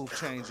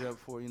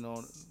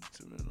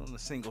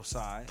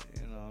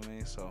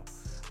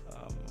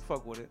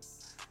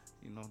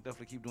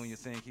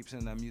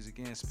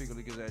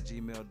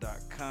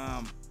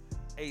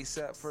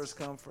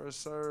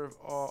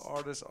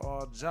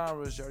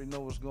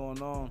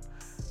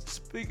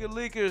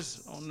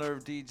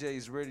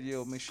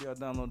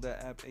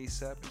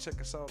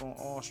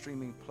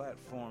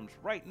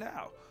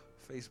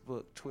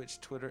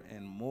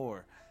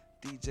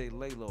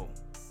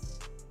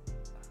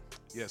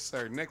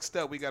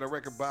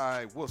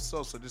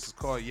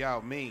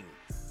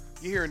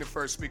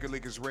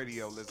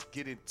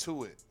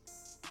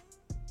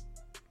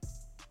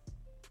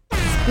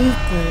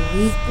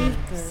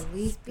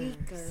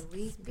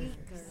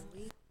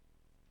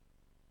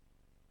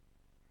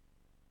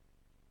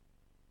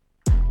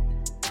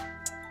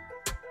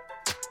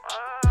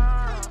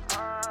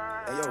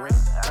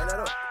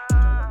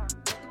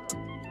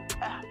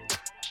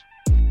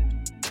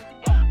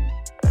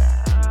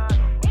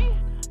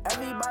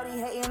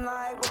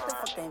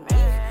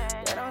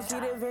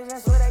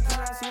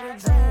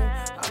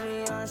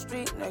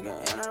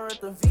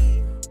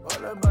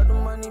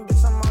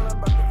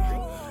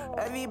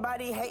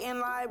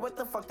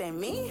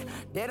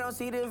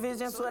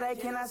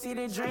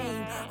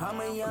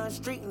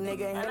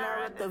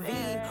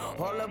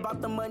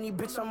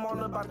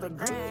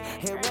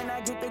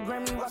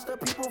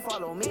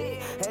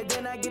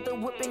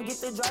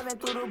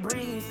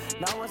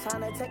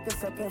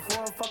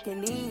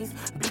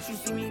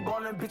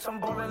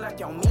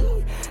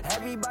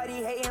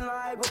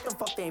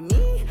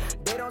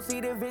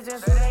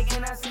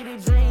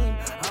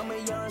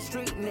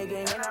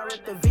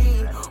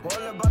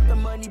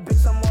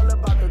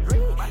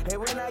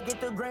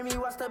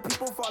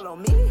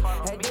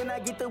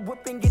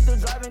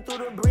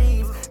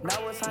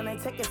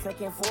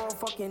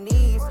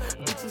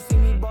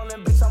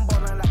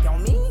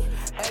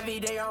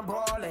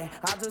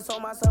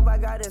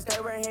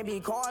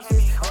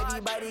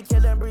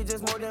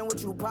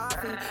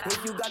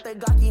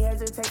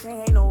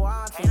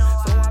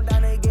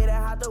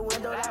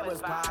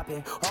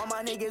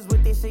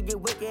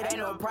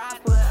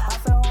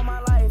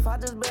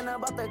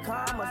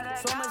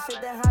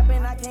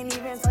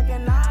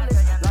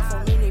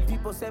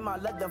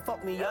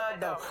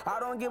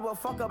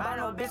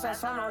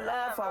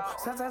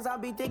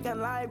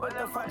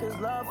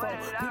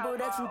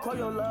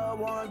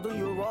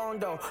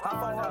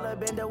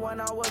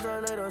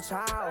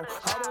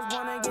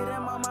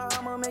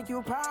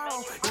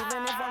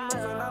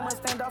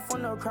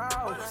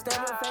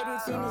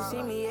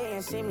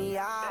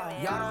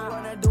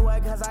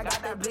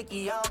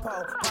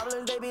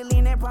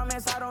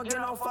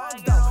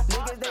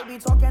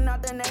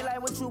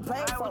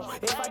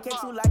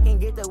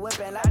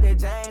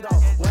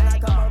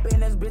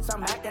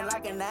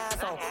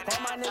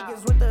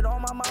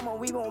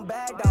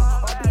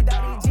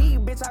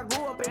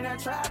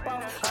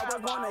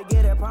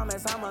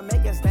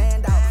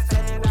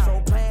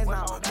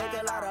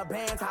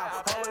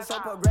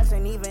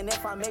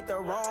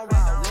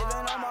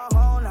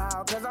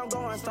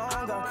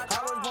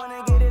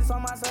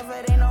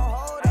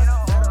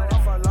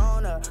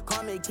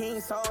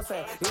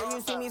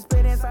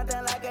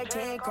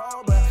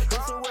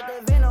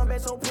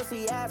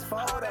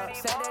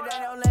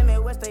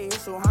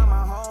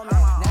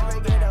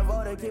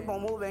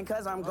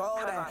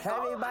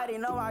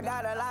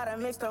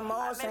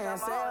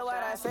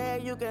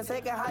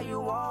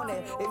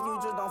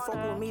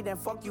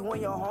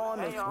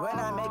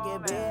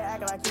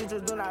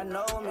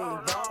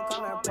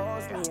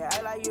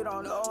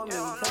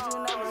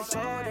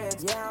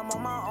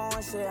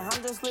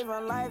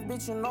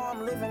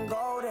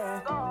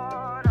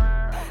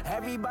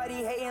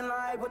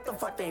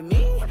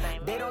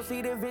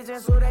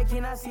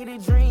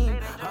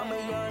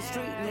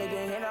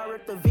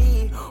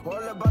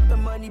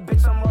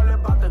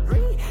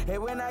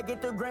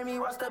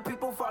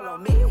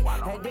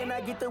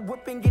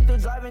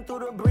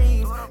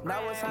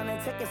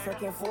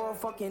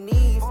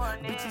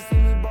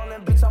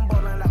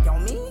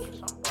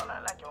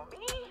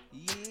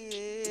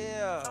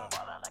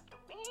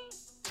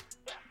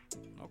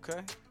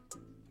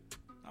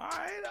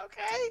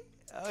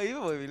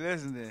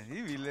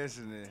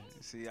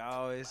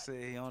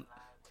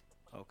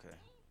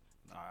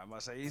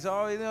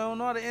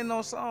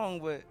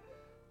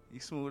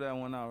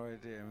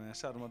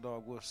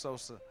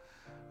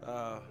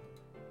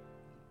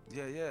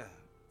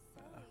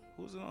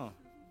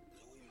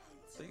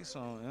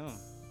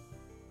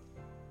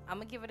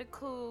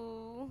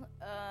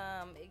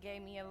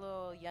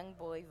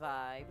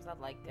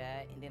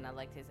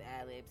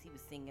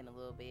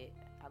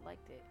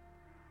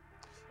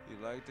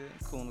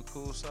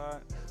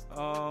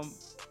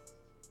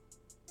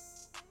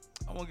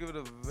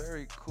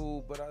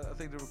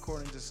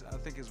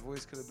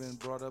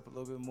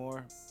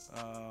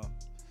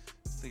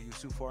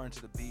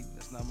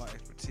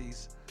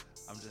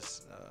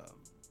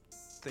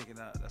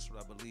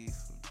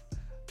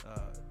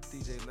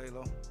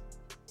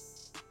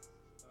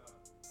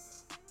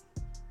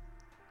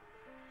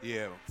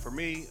Yeah, for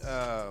me,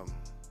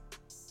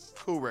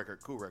 cool record.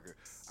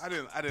 I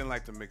didn't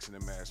like the mixing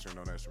and mastering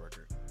on this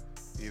record.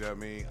 You know what I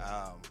mean?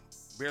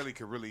 Barely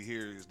could really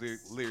hear his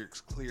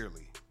lyrics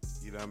clearly.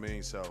 You know what I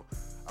mean? So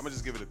I'm gonna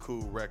just give it a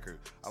cool record.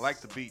 I like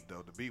the beat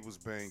though. The beat was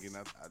banging.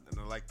 And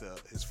I like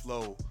his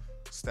flow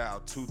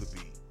style to the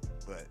beat,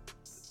 but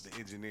the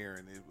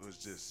engineering, it was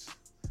just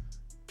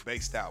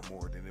based out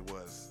more than it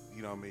was.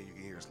 You know what I mean? You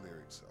can hear his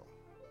lyrics. So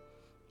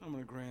I'm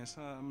in agreement.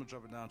 So I'm gonna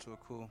drop it down to a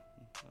cool.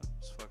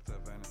 It's fucked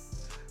up, ain't it?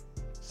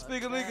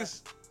 Speaker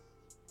Leakers.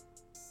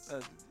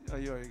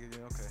 You already get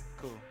it. Okay,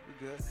 cool. We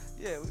good.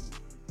 Yeah,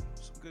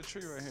 some good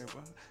tree right here,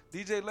 bro.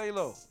 DJ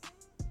Laylo.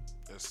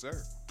 Yes,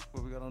 sir.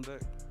 What we got on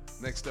deck?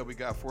 Next up, we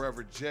got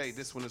Forever J.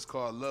 This one is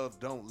called Love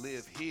Don't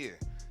Live Here.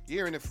 You're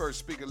hearing it first,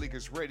 Speaker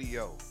Leakers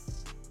Radio.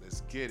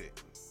 Let's get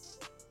it.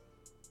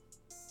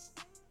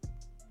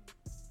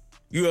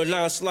 You are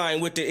now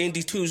sliding with the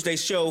Indie Tuesday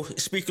show,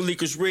 Speaker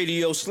Leakers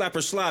Radio,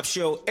 Slapper Slop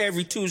show,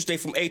 every Tuesday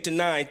from 8 to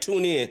 9.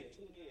 Tune in.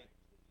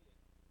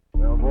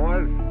 Well,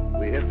 boys,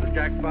 we hit the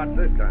jackpot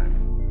this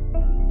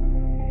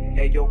time.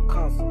 Hey, yo,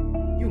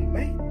 Console, you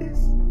made this?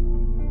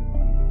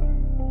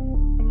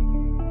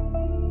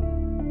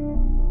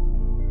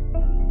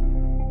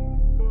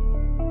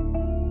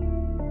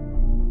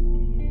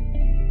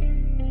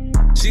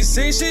 She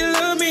say she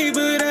love me,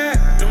 but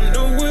I don't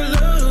know what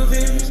love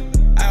is.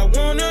 I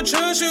wanna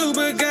trust you,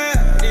 but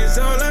God is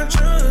all I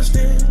trust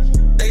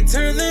in. They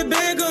turn their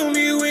back on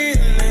me when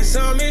they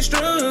saw me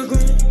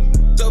struggling.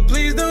 So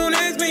please don't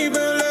ask me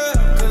about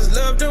love, cause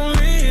love don't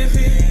live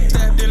here.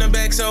 Stabbed in the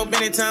back so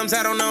many times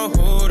I don't know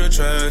who to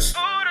trust.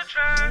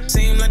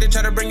 Seem like they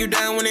try to bring you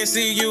down when they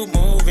see you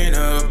moving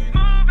up.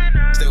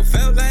 Still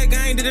felt like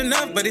I ain't did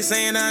enough, but they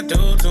saying I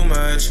do too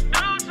much.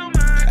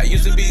 I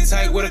used to be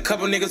tight with a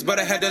couple niggas, but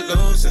I had to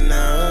loosen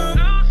up.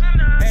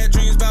 Had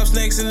dreams about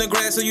snakes in the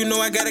grass, so you know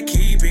I gotta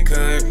keep it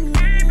cut.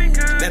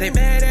 Now they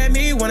mad at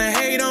me, wanna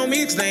hate on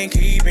me, cause they ain't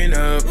keeping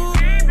up.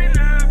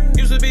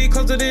 Used to be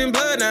closer than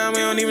blood, now we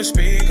don't even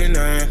speak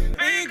enough.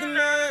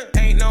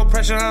 Ain't no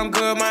pressure, I'm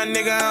good, my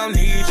nigga, I don't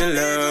need your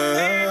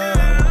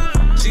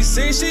love. She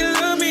say she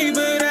love me,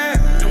 but I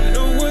don't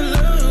know what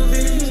love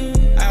is.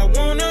 I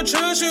wanna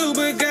trust you,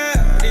 but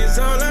God is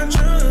all I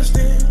trust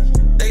in.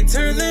 They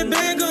turn their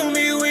back on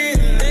me when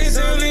they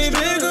turn their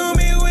back on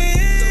me when.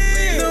 So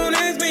please don't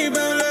ask me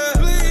about love,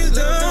 please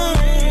don't.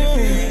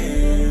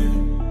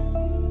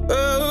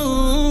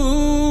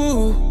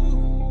 Oh,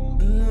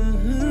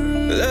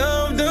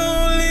 love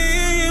don't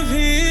live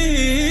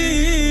here.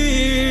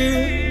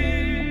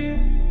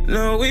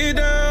 No, we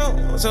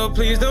don't. So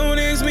please don't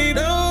ask me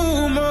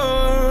no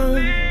more.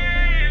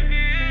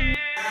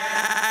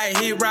 I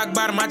hit rock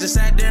bottom, I just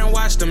sat there and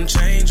watched them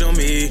change on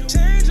me.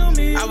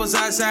 I was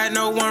outside,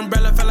 no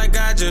umbrella, felt like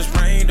God just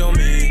rained on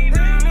me.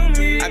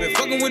 I been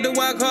fucking with the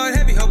wild card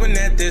heavy, hoping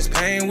that this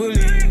pain will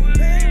leave.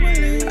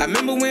 I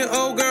remember when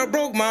old girl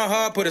broke my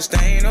heart, put a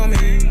stain on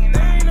me.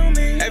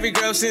 Every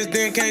girl since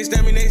then can't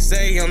stand me, they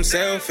say I'm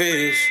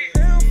selfish.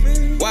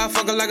 Why I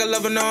fuck her like a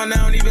lover, no, I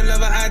don't even love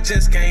her, I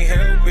just can't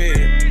help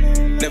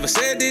it. Never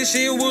said this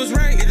shit was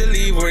right, either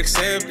leave or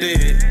accept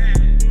it.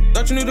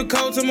 Thought you knew the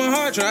code to my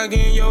heart, try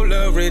getting your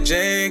love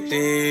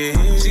rejected.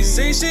 She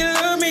say she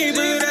love me,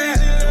 but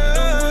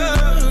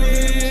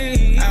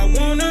I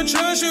wanna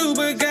trust you,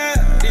 but God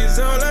is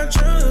all I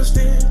trust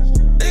in.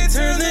 They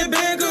turn their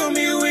back on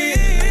me when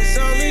they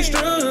saw me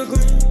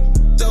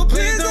struggling. So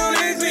please don't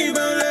ask me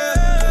about love,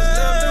 cause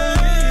love don't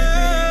live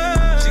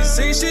here. She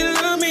say she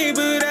love me,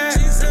 but I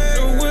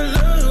don't know what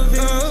love is.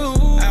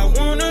 I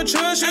wanna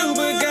trust you,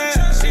 but God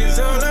is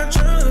all I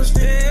trust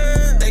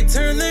in. They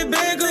turn their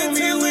back on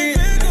me when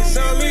they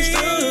saw me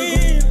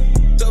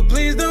struggling. So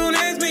please don't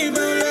ask me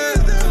about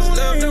love, cause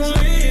love don't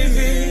live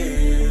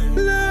here.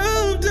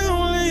 Love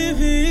don't live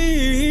here.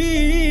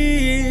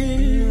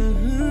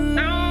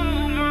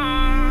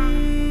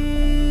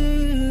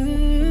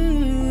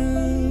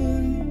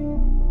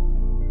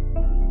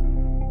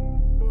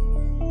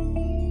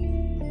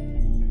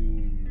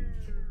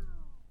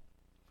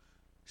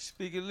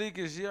 Speaker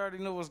Leakers, you already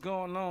know what's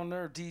going on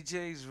there.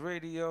 DJs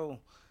Radio.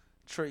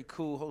 Trey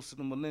Cool hosting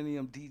the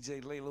Millennium.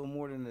 DJ Laylo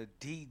more than a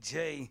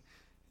DJ.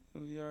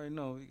 You already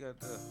know. We got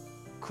the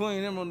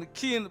Queen Emerald, the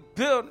key in the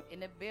building. In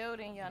the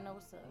building, y'all know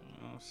what's up. You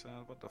know what I'm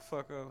saying? What the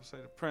fuck up? Say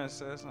the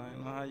princess. I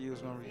didn't know how you was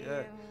gonna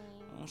react.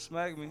 Don't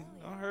smack me.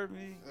 Don't hurt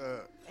me.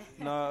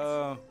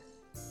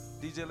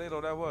 DJ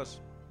Laylo, that was.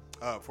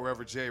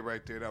 Forever J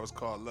right there. That was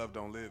called Love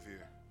Don't Live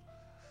Here.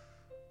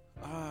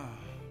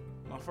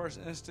 My first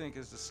instinct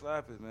is to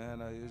slap it,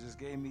 man. It just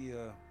gave me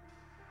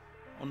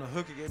on the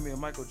hook. It gave me a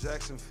Michael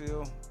Jackson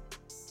feel.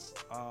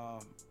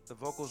 The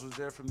vocals was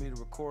there for me. The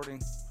recording,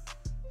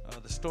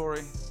 the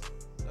story.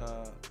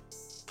 I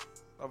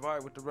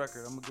vibe with the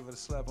record. I'm gonna give it a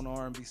slap on the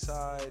R&B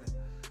side.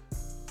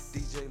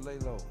 DJ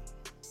Laylo.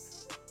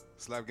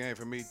 Slap game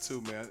for me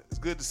too, man. It's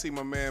good to see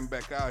my man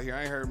back out here.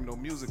 I ain't heard no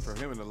music from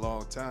him in a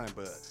long time,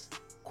 but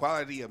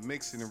quality of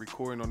mixing and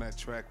recording on that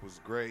track was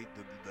great.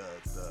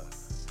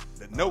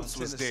 The notes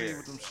was there.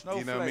 With them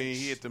you know what I mean?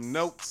 He hit them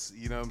notes,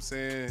 you know what I'm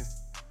saying?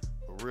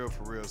 For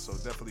For real. So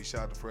definitely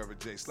shout out to Forever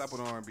J. Slap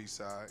on the R&B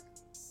side.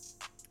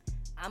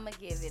 I'm going to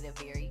give it a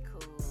very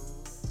cool.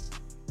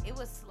 It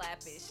was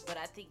slappish, but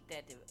I think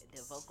that the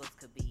vocals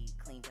could be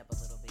cleaned up a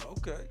little bit.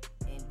 Okay.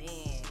 And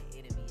then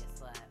it'll be a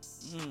slap.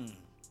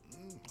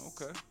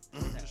 Okay.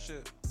 Good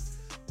shit.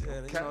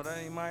 Yeah, you know, that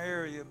ain't my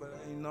area, but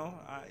you know,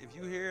 if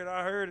you hear it,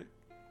 I heard it.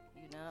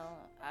 You know,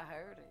 I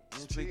heard it.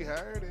 She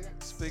heard it.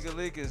 Speaker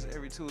Leakers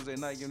every Tuesday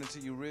night, giving it to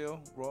you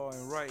real, raw,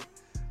 and right.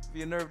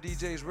 Via Nerve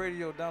DJs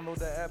Radio. Download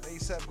that app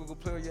ASAP, Google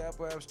Play or your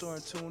Apple App Store,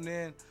 and tune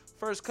in.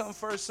 First come,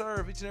 first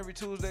serve, each and every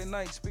Tuesday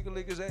night.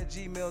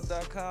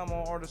 SpeakerLeakers@gmail.com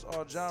on artists,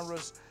 all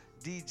genres.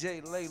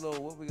 DJ Laylo,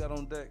 what we got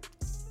on deck?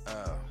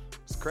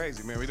 It's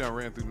crazy, man. We done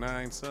ran through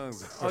 9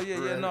 songs. Oh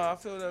yeah, no, I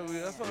feel that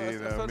we, I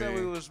felt that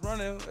we was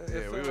running.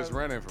 Yeah, we was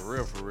running for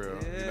real.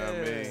 Yeah. You know what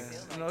I mean?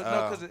 No,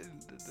 because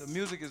the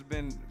music has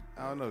been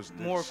I don't know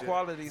more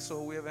quality,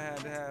 so we haven't had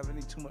to have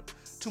any too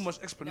much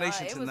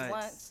explanation tonight. It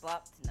was one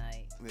slop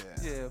tonight.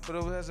 Yeah, but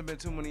it hasn't been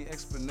too many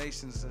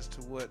explanations as to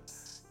what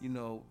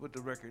what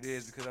the record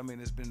is, because I mean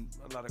it's been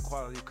a lot of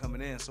quality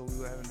coming in, so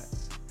we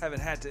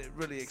haven't had to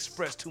really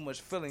express too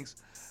much feelings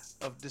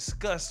of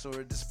disgust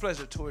or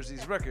displeasure towards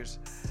these records.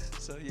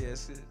 So yeah,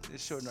 it's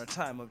shortened our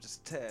time up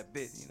just a tad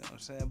bit, you know what I'm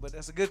saying? But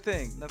that's a good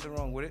thing. Nothing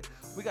wrong with it.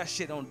 We got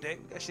shit on deck.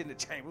 We got shit in the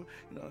chamber.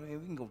 You know what I mean?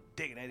 We can go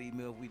dig in that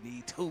email if we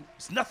need to.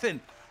 It's nothing.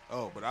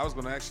 Oh, but I was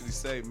gonna actually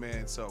say,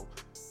 man, so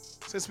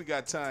since we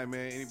got time,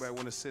 man, anybody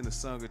want to send a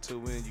song or two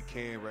in, you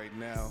can right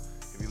now.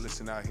 If you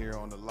listen out here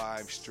on the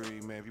live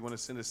stream, man, if you want to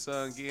send a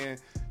song in,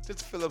 just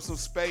to fill up some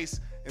space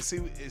and see,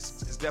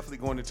 it's definitely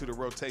going into the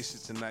rotation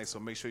tonight, so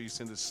make sure you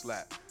send a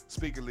slap.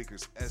 Speaker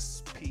Leakers,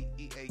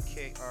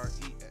 SPEAKRE,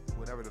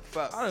 whatever the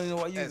fuck. I don't even know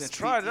why you even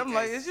tried it. I'm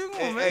like, is you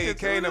gonna make it? It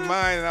came to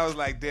mind, and I was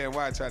like, damn,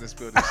 why I try to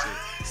spell this shit?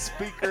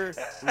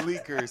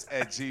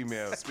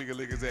 SpeakerLeakers@gmail.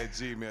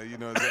 SpeakerLeakers@gmail. You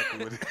know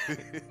exactly what it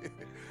is.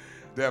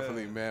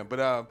 Definitely, man. But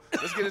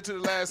let's get into the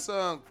last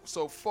song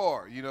so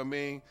far. You know what I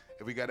mean?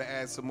 If we got to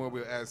add some more,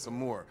 we'll add some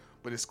more.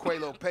 But it's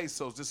Quelo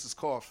Pesos. This is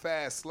called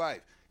Fast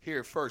Life.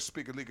 Here first,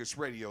 Speaker Leakers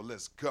Radio.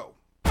 Let's go.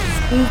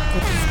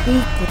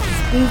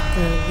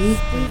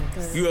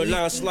 You are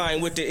now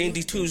sliding with the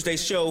Indie Tuesday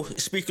show,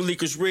 Speaker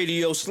Leakers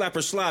Radio,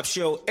 Slapper Slop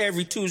Show,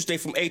 every Tuesday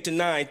from 8 to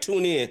 9.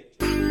 Tune in.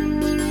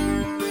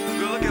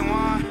 Good looking,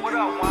 Juan. What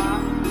up,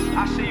 Juan?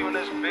 I see you in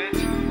this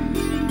bitch.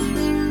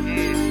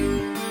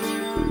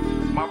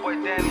 Yeah. My boy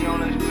Danny on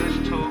this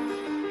bitch, too.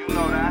 You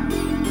know that.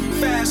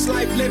 Fast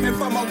life living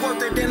for my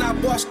worker, then I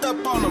bust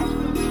up on them.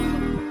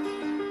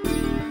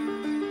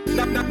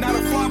 Not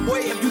a flop boy,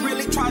 if you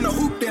really tryna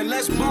hoop, then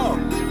let's ball.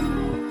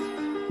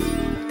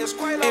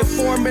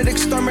 Informant,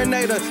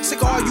 exterminator,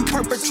 sick of all you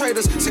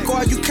perpetrators, sick of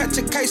all you catch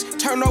a case,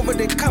 turn over,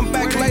 then come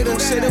back later.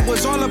 Said it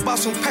was all about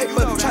some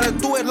paper, try to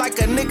do it like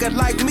a nigga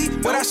like me,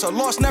 but that's a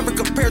loss, never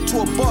compared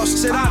to a boss.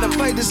 Said I done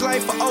played this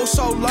life for oh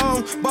so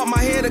long, bought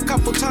my head a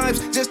couple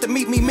times just to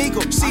meet me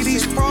mingle. See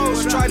these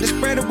pros, tried to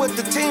spread it with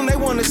the team, they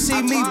wanna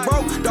see me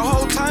broke. The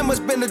whole time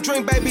it's been a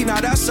dream, baby, now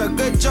that's a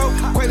good joke.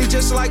 Quaily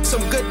just like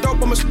some good dope,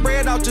 I'ma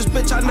spread out this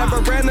bitch, I never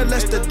ran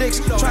unless the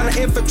dicks. Trying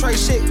to infiltrate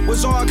shit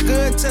was all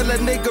good till a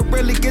nigga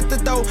really get the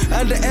dough.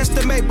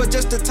 Underestimate, but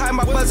just the time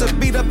I buzzer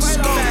beat up the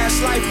skull.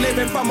 Fast life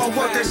living for my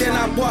worker, then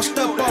I bust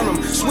up on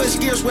them. Switch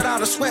gears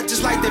without a sweat,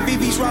 just like the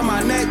VVs round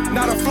my neck.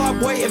 Not a flop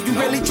boy, if you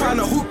really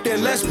tryna hoop,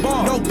 then let's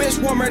ball. No bitch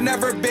warmer,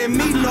 never been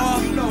me, no.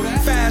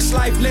 Fast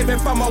life living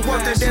for my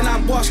worker, then I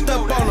bust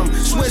up on them.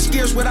 Switch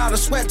gears without a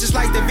sweat, just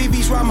like the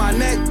VVs round my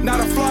neck.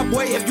 Not a flop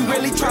boy, if you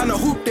really tryna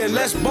hoop, then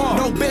let's ball.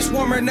 No bitch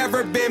warmer,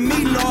 never been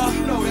me, no.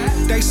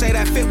 They say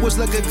that fit was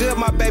looking good,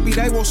 my baby,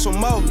 they want some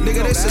more.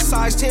 Nigga, this is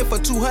size 10 for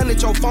 200,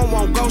 your phone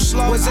won't go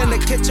slow. Was in the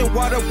kitchen,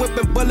 water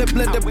whipping, bullet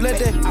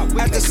blending.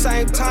 At the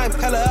same time,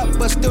 hella up,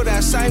 but still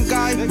that same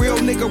guy. Real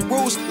nigga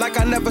rules, like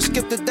I never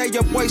skipped a day.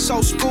 Your boy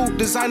so school,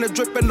 designer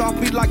dripping off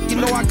me like you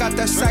know I got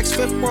that Saks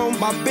Fifth room.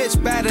 My bitch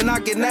bad and I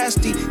get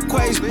nasty.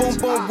 Quays, boom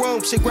boom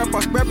room, shit grandpa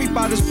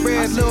everybody's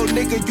bread. Little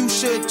nigga, you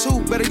should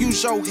too. Better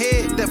use your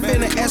head.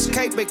 Defend an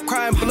escape and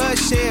crying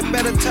bloodshed.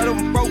 Better tell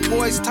them broke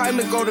boys time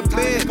to go to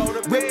bed.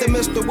 Rip the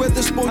Mr.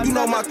 Witherspoon, you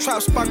know my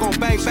trap spot gon'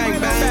 bang bang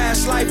bang.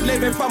 Fast life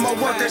living for my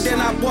worker, then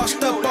I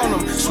bust up on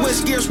them.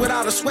 Switch gears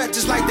without a sweat,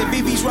 just like the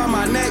VVs round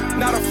my neck.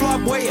 Not a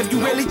flop boy, if you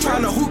really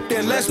tryna hoop,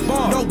 then let's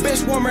ball. No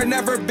bitch warmer,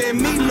 never been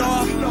me,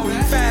 no.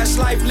 Fast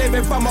life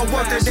living for my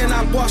worker, then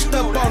I bust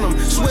up on them.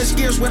 Switch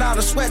gears without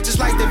a sweat, just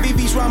like the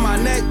VVs round my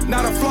neck.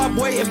 Not a flop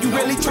boy, if you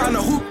really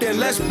tryna hoop, then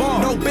let's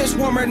ball. No bitch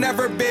warmer,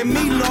 never been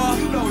me,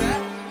 no.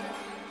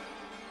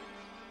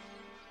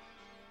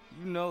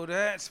 You know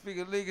that.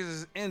 Speaker Leakers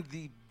is in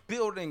the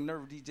building.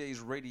 Nerve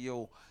DJs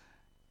Radio.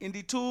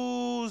 Indie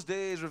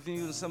Tuesdays,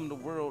 reviewing some of the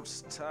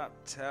world's top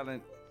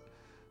talent,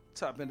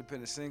 top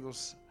independent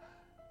singles.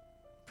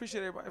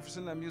 Appreciate everybody for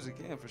sending that music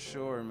in, for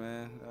sure,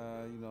 man.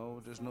 You know,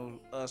 there's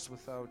no us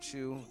without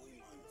you.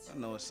 I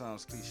know it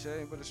sounds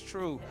cliche, but it's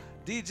true.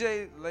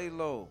 DJ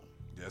Laylo.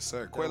 Yes,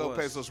 sir. Quelo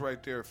Pesos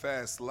right there.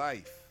 Fast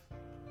Life.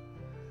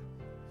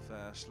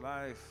 Fast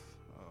Life.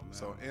 Oh, man.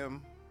 So,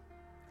 M,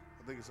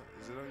 I think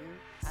is it on you?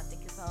 I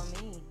think it's on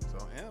me. It's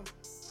on him.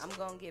 I'm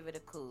gonna give it a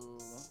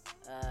cool.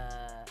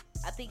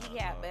 I think he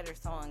had better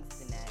songs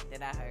than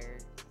that I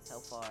heard so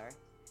far.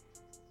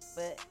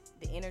 But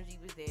the energy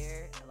was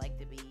there. I like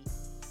the beat,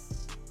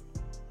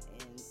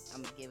 and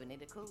I'm giving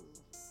it a cool.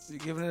 You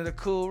giving it a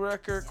cool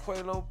record,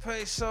 Quelo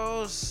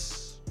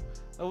Pesos.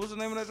 What was the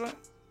name of that joint?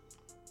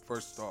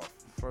 First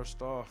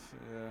off,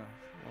 yeah.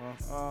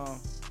 Well,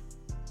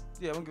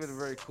 yeah, I'm gonna give it a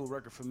very cool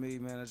record for me,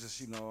 man. It's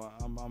just,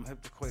 I'm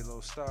hip to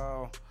Quelo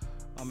style.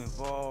 I'm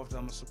involved.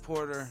 I'm a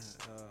supporter.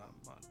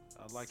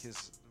 I like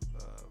his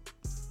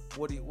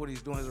what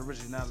he's doing, his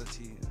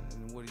originality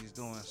and what he's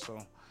doing. So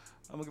I'm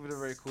gonna give it a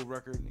very cool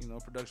record.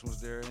 Production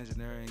was there,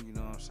 engineering. You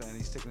know what I'm saying?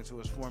 He's sticking to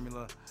his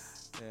formula,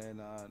 and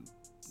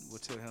we'll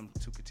tell him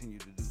to continue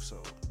to do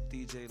so.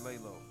 DJ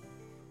Laylo.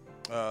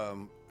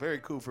 Very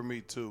cool for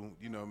me too,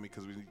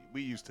 because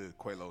we used to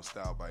Quelo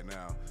style by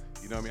now.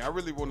 I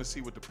really want to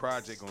see what the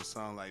project gonna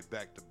sound like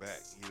back to back.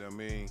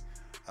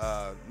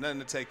 Nothing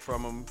to take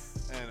from him,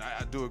 and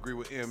I do agree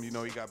with him. He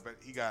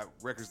got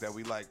records that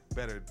we like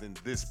better than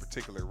this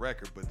particular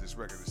record, but this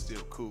record is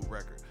still a cool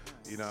record.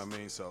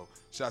 So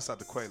shouts out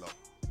to Quelo.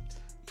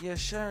 Yeah,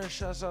 sure.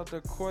 Shouts out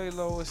to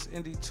Quelo. It's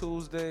Indie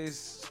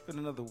Tuesdays. It's been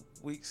another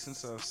week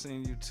since I've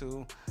seen you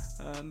two.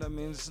 And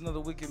it's another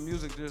week in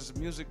music. There's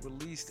music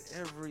released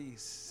every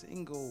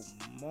single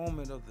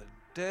moment of the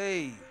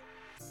day.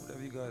 What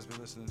have you guys been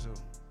listening to?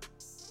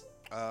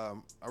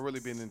 I've really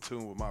been in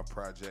tune with my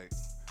project.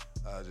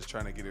 Just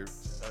trying to get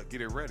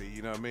it ready.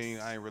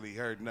 I ain't really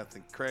heard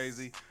nothing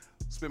crazy.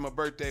 Spent my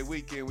birthday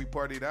weekend, we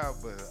partied out,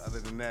 but other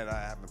than that, I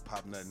haven't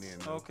popped nothing in.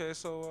 No. Okay,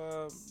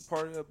 so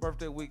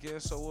birthday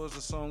weekend. So what was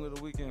the song of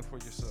the weekend for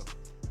yourself?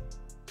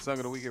 Song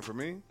of the weekend for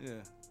me?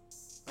 Yeah.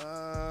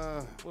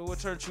 What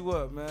turned you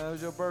up, man? It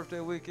was your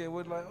birthday weekend.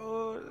 What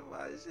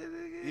why shit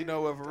again? You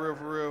know what? For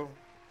real.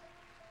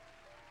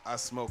 I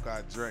smoke,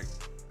 I drink.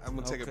 I'm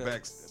gonna take it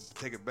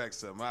back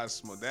some. I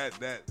smoke that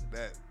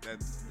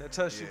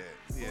touched you.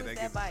 Yeah, that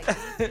get by?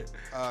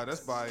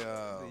 That's by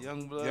the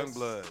Young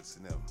Bloods,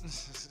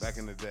 back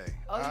in the day.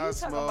 Oh, you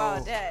talking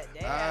about that?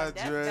 Yeah,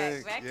 that's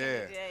drink. Back in the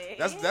day.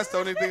 That's the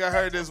only thing I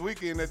heard this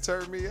weekend that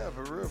turned me up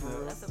for real.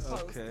 That's a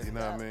okay. You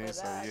know what I mean?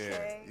 So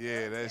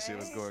yeah, that shit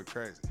was going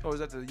crazy. Oh, is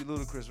that the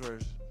Ludacris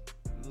verse?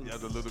 Yeah,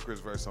 the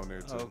Ludacris verse on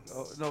there too.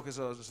 No, because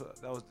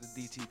that was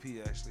the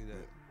DTP actually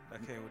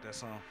that came with that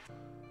song.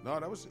 No,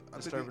 that was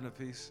Disturbing the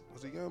Peace.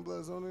 Was the Young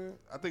Bloods on there?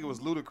 I think it was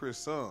Ludacris'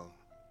 song.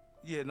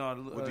 Yeah, no.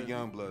 With the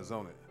Young Bloods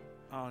on it.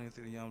 I don't even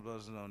think the Young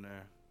Bloods is on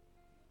there.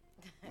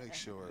 Make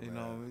sure,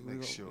 man.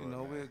 Make sure.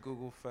 We'll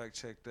Google fact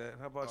check that.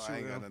 How about you, I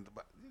ain't got Will? nothing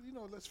about,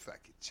 let's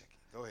fact check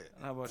it. Go ahead.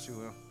 How about you,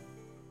 Will?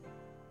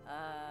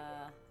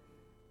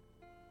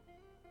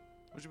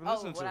 What you been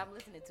listening to? What I'm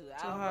listening to.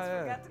 I almost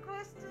forgot the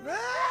question.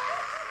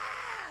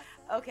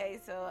 Okay,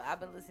 so I've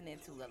been listening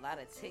to a lot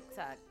of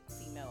TikTok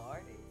female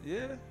artists.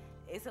 Yeah.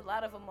 It's a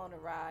lot of them on the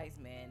rise,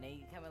 man.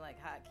 They coming like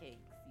hotcakes.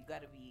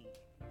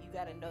 You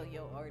gotta know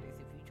your artist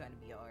if you're trying to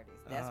be an artist.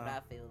 That's what I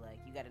feel like.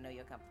 You gotta know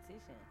your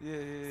competition.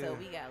 Yeah. So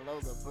we got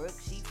Lola Brooke.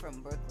 She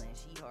from Brooklyn.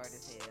 She hard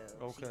as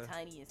hell. Okay. She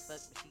tiny as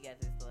fuck, but she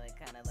got this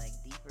kind of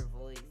deeper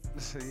voice.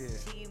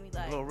 Yeah. She give me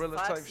Glorilla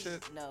Foxy, type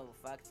shit. No,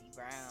 Foxy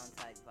Brown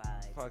type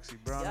vibe. Foxy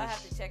Brown. Y'all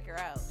have to check her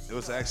out. It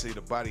was actually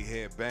the Body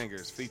Head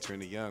Bangers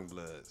featuring the Young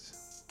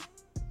Bloods.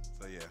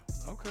 So yeah.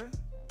 Okay.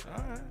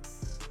 All right.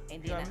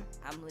 And then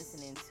I'm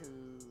listening to.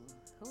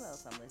 Who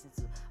else I'm listening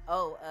to?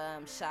 Oh,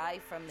 Shy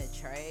from the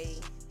Tray.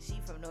 She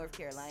from North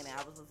Carolina.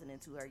 I was listening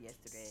to her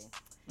yesterday.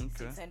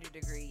 Okay. 600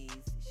 Degrees.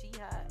 She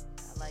hot.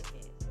 I like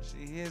it.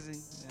 She hizzy.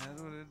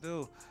 That's what it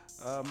do.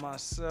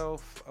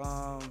 Myself,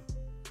 I'm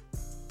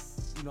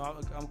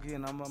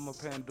a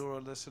Pandora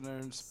listener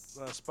and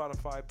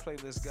Spotify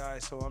playlist guy,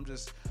 so I'm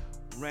just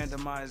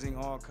randomizing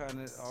all kind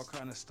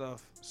of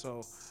stuff.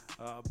 So,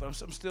 but I'm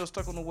still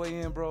stuck on the way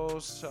in,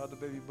 bros. Shout out to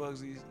Baby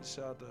Bugsy.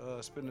 Shout out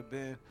to Spin the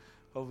Bin.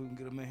 Hopefully we can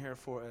get them in here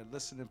for a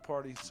listening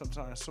party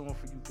sometime soon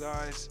for you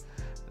guys.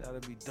 That'll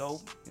be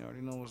dope. You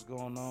already know what's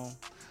going on.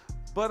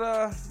 But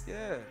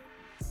yeah,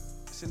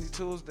 it's Indie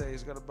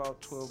Tuesdays. Got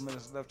about 12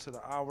 minutes left to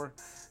the hour.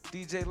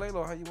 DJ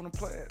Laylo, how you want to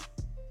play it?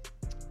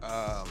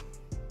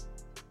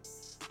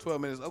 12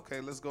 minutes. Okay,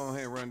 let's go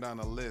ahead and run down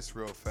the list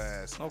real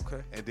fast.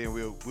 Okay. And then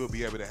we'll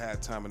be able to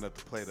have time enough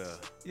to play the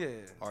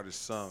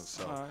artist songs.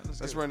 So all right,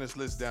 let's run this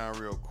list down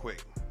real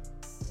quick.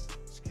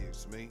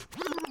 Excuse me.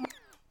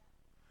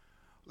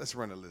 Let's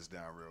run the list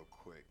down real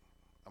quick.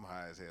 I'm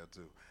high as hell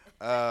too.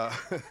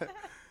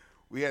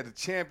 We had the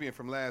champion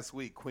from last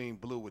week, Queen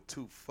Blue with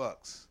 2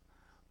 Fucks.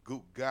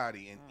 Goop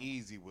Gotti and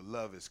Easy with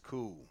Love Is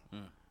Cool.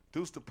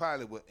 Deuce the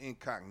Pilot with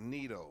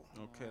Incognito.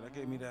 Okay, that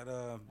gave me that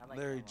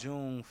Larry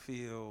June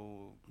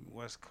feel,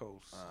 West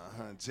Coast.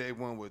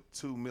 J1 with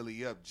 2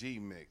 Milli Up G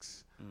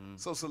Mix.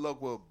 Sosa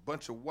Loc with a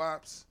bunch of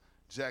wops.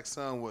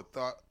 Jackson with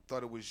Thought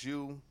It Was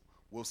You.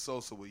 Will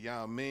Sosa with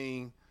Yao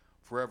Ming.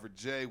 Forever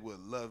J with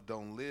Love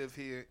Don't Live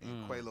Here.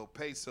 And Quelo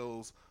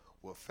Pesos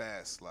with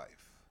Fast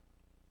Life.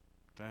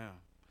 Damn.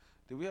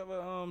 Did we have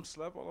a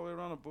slap all the way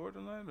around the board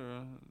tonight,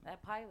 or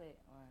That pilot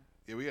one.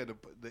 Yeah, we had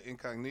the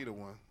Incognito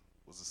one.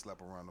 Was a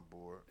slap around the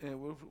board. Yeah,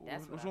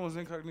 which one was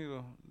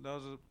Incognito? That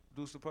was a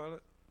Deuce the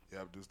Pilot?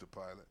 Yeah, Deuce the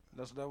Pilot.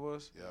 That's what that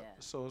was? Yeah.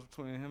 So it's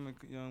between him and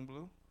Young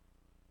Blue?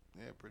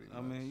 Yeah, pretty much.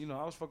 I mean, you know,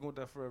 I was fucking with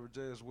that Forever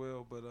J as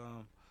well, but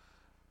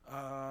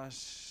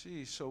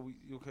so we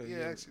okay.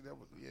 Yeah, actually that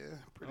was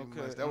pretty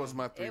much. That was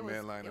my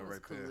 3-man lineup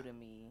right cool there. To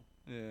me.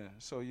 Yeah.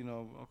 So you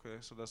know, okay,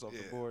 so that's off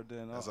the board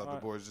then. That's off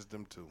the board, just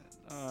them two.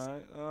 All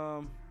right.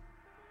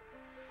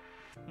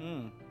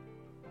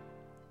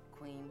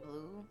 Queen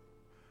Blue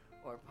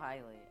or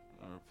Pilot?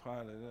 Or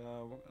Pilot.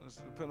 It's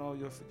depending on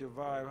your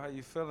vibe, how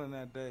you feeling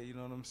that day. You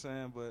know what I'm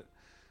saying? But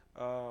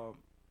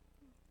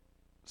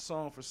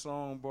song for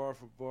song, bar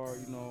for bar.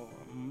 You know,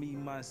 me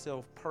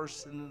myself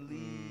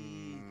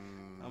personally,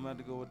 I'm gonna have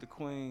to go with the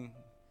Queen.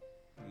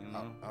 You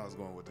know, I was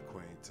going with the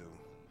Queen too.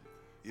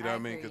 You know what I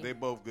mean? Because they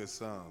both good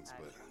songs,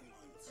 but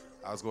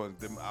I was going.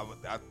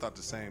 I thought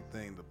the same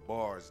thing. The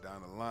bars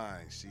down the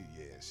line. She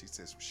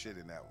said some shit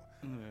in that one.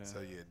 Yeah. So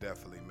yeah,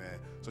 definitely, man.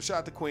 So shout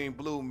out to Queen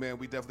Blue, man.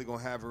 We definitely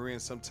gonna have her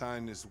in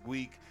sometime this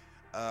week.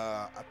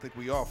 I think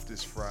we off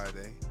this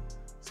Friday,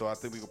 so I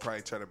think we could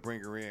probably try to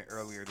bring her in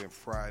earlier than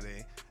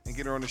Friday and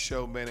get her on the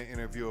show, man, and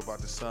interview about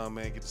the son,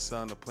 man. Get the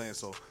son to plan.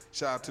 So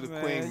shout out to the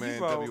Queen,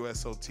 man.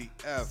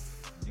 WSOTF.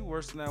 You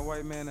worse than that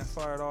white man that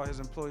fired all his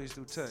employees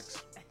through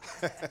text.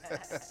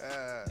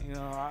 You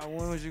know,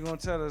 when was you gonna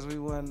tell us we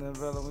wasn't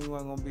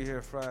gonna be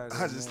here Friday?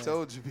 I just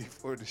told you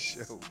before the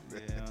show,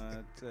 man. Yeah,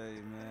 I tell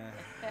you, man.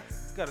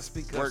 You gotta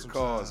speak up Work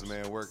sometimes. calls,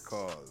 man. Work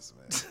calls,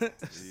 man.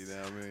 You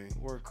know what I mean?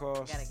 Work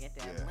calls. Gotta get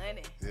that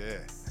money.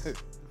 Yeah.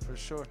 For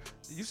sure.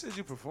 You said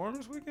you performed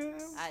this weekend?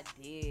 I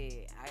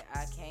did.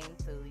 I came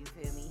through, you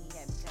feel me? He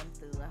had me come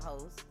through and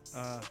host.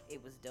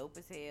 It was dope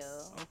as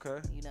hell.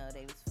 Okay. You know,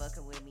 they was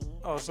fucking with me.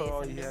 Oh, I so did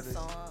all some you new had to.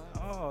 songs.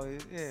 Oh,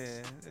 yeah.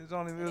 It was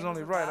only was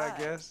a right, I vibe.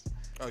 guess.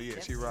 Oh yeah, she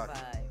Definitely rocked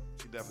vibe. it.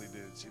 She definitely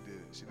did. She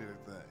did her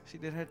thing. She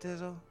did her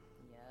tizzle?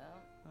 Yeah.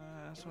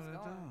 That's It what was it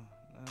going. do.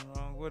 Nothing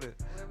wrong with it.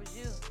 Where was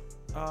you?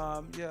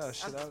 Yeah,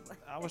 shit.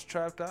 I was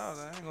trapped out.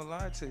 I ain't gonna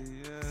lie to you.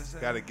 You know what I'm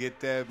saying? Gotta get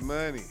that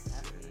money.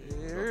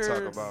 Yeah. Don't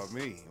talk about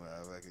me.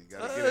 Like, you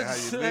gotta get it how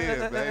you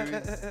live, baby.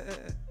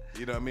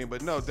 You know what I mean?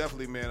 But no,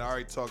 definitely, man. I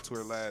already talked to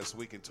her last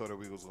week and told her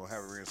we was gonna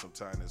have her in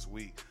sometime this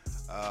week.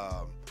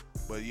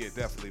 But yeah,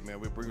 definitely, man.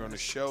 We'll bring her on the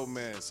show,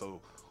 man.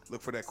 So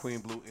look for that Queen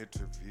Blue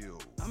interview.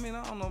 I mean,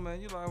 I don't know, man.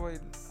 You like,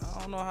 wait, I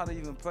don't know how to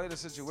even play the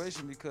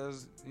situation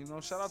because, you know,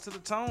 shout out to the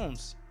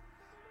Tones.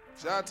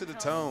 Shout out to the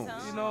Tones.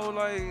 You know,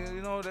 like,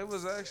 you know, they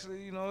was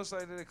actually, you know, it's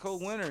like the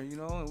co-winner, you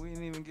know, and we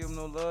didn't even give them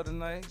no love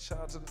tonight. Shout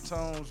out to the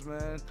Tones,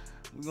 man.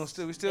 We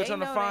still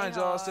trying to find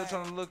y'all, still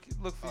trying to look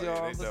for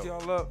y'all, look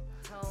y'all up.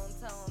 Tone.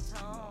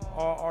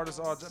 All artists,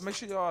 make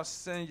sure y'all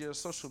send your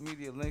social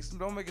media links.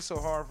 Don't make it so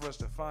hard for us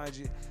to find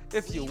you.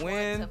 If you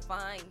win, want to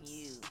find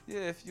you.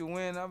 Yeah, if you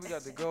win, now we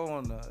got to go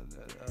on the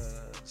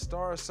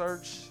star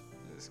search.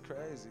 It's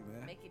crazy,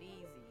 man. Make it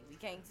easy. We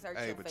can't search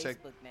your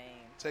Facebook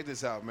name. Check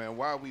this out, man.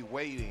 While we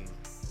waiting,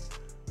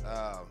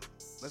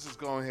 let's just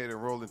go ahead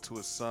and roll into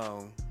a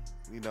song,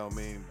 you know what I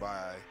mean,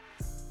 by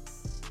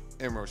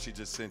Emerald. She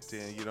just sent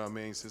in, you know what I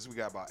mean, since we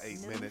got about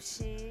 8 minutes.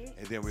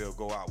 And then we'll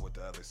go out with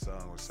the other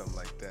song or something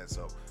like that.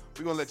 So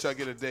we're going to let y'all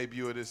get a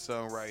debut of this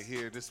song right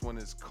here. This one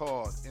is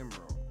called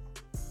Emerald.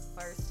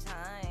 First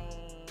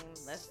time.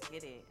 Let's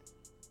get it.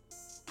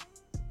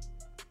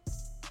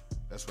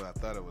 That's what I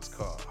thought it was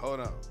called.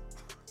 Hold on.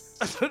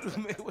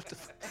 What the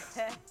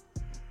fuck?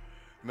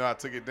 No, I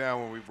took it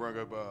down when we brought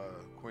up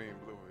Queen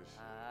Bluish.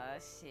 Ah,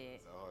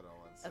 shit. So hold on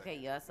one second. Okay,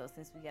 y'all, so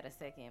since we got a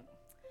second,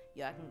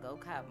 y'all can go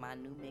cop my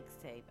new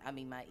mixtape. I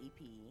mean, my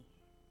EP,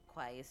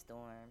 Quiet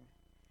Storm.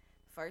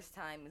 First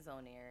time is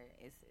on there.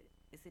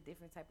 It's a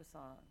different type of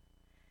song.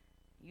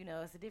 You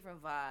know, it's a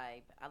different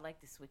vibe. I like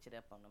to switch it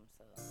up on them,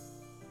 so.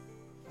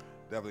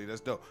 Definitely,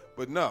 that's dope.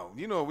 But no,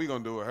 you know what we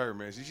going to do with her,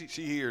 man.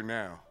 She here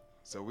now.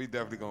 So we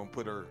definitely going to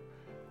put her,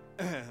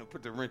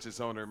 put the wrenches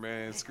on her,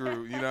 man.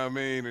 Screw, you know what I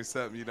mean, or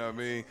something, you know what I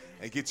mean,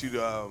 and get you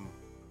to,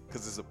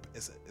 because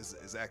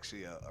it's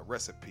actually a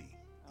recipe,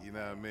 you know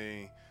what I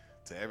mean,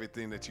 to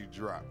everything that you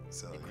drop.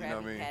 So the you know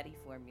what I mean. Patty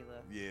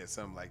formula. Yeah,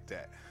 something like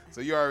that.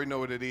 So you already know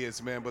what it is,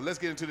 man. But let's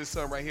get into this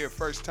song right here.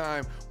 First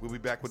time. We'll be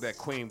back with that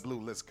Queen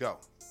Blue. Let's go.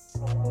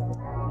 I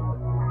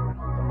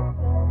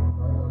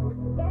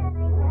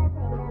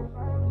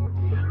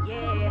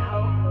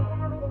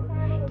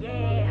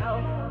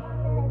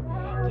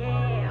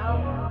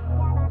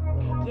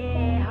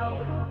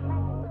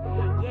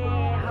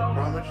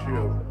promise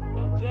you,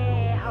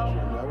 that you'll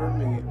never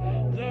meet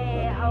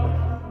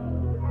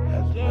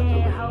as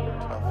mentally tough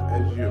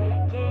as you your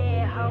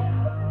entire life.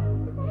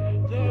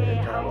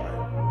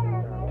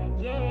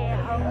 He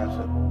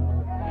hasn't.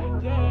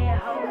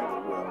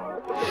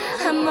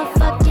 I'ma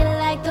fuck you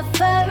like the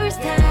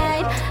first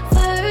time.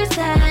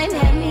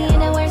 Had me in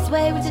the worst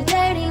way with your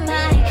dirty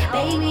mind.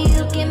 Baby,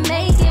 you can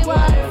make it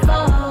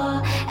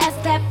waterfall.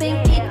 Ask that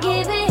pinky,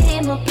 giving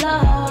him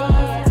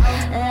applause.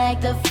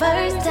 Like the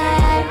first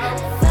time.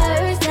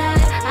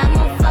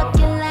 I'ma fuck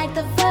you like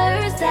the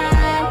first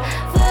time.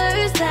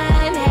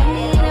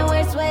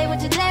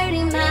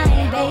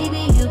 mine.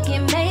 Baby, you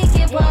can make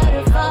it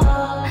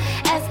waterfall.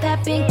 I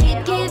stop and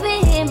keep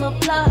giving him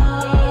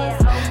applause.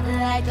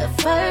 Like the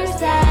first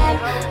time,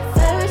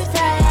 first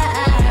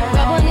time.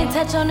 Rub on it,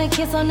 touch on it,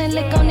 kiss on it,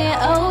 lick on it,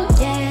 oh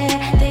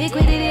yeah. Thick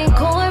with it in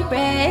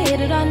cornbread,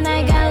 hit it all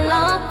night, got a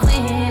long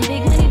win.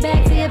 Big money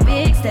back to your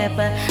big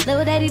stepper.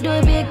 Little daddy do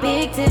a big,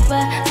 big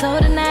tipper. So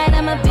tonight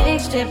I'm a big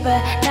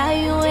stripper. Now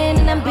you in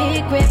and I'm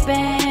big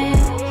gripping.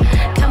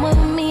 Come with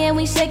me and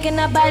we shaking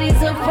our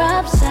bodies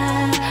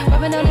eruption.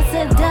 Rubbing on the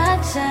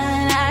seduction.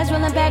 Eyes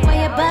rolling back while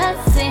you're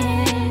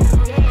busting.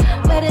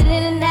 Wet it in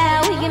and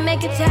out, we can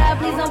make a child,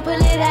 please don't pull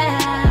it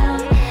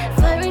out.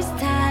 First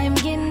time,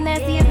 getting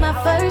nasty is my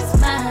first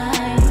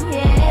mind,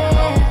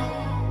 yeah.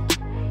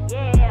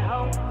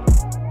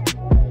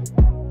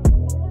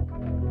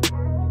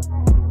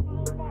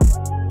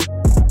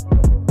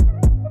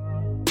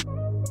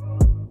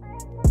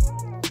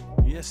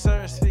 Yes,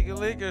 sir, Speaker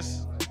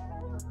Leakers.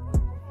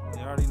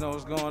 You already know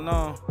what's going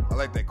on. I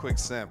like that quick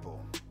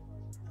sample.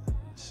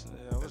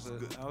 Yeah, I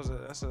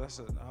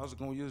was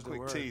gonna use the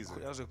quick word. Teaser.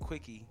 That was a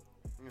quickie.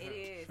 It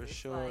is. For it's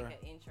sure. like an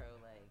intro,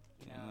 like,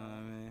 you know. You know what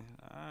I mean?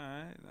 All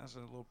right, that's a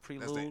little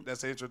prelude. That's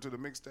the intro to the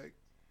mixtape.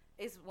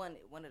 It's one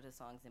of the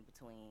songs in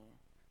between.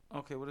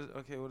 Okay, what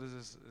is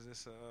this? Is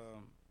this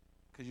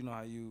cause you know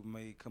how you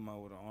may come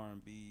out with an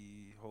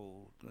R&B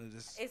whole.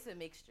 It's a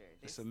mixture.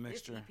 It's a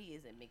mixture. This EP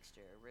is a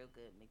mixture, a real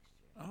good mixture.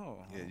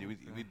 Oh. Yeah, we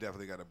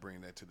definitely got to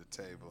bring that to the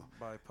table.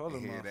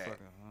 Bipolar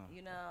motherfucker, huh?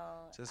 You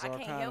know, just I all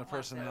can't kind help of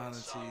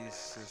personalities.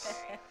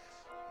 Just,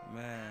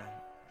 man,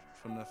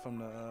 from the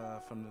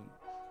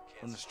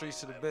streets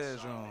to the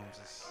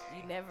bedrooms.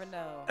 You never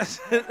know.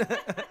 You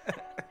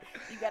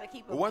gotta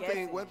keep them one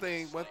guessing.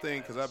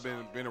 thing, because I've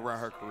been around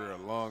her career a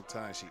long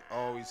time. She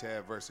always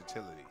had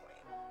versatility,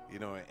 you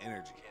know, and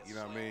energy. You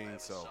know what I mean?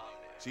 So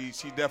she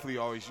definitely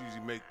always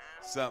usually make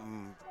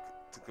something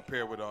to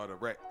compare with all the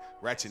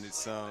ratchet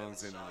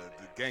songs and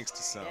the gangster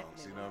songs.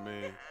 Definitely. You know what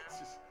I mean?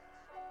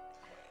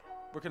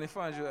 Where can they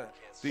find you at?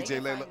 DJ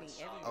Laylo.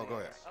 Oh, go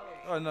ahead.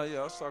 Oh no,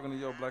 yeah, I was talking to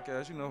your black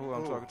ass. You know who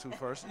I'm talking to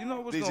first. You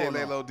know what's DJ going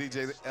on. Laylo,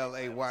 DJ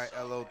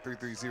LAYLO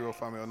 330.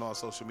 Find me on all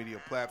social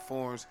media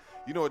platforms.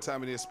 You know what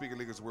time it is. Speaker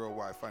Leakers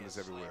Worldwide. Find us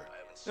everywhere.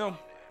 Yo.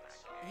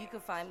 You can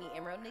find me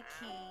Emerald Nikki,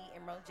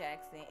 Emerald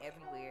Jackson,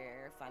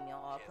 everywhere. Find me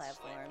on all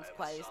platforms.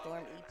 Quiet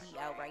Storm EP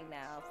out right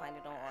now. Find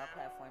it on all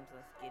platforms.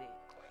 Let's get it.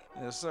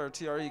 Yes, sir.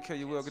 TREK,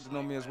 you will get to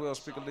know me as well.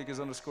 Speaker Leakers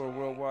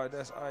 _worldwide.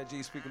 That's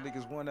IG. Speaker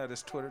Leakers 1. That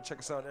is Twitter. Check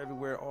us out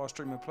everywhere. All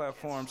streaming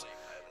platforms.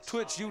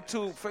 Twitch,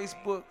 YouTube,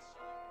 Facebook,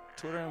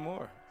 Twitter, and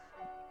more.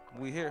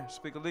 We here.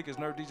 Speaker Leakers,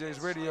 Nerve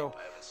DJs Radio.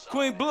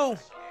 Queen Blue.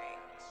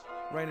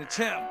 Reigning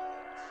champ.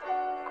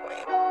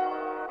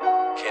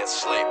 Can't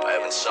sleep. I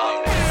have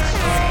insomnia.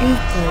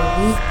 Speaker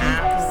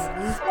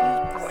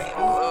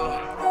Leakers.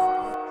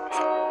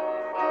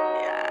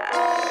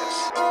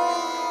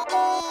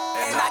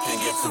 And I can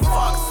get too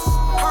fucked.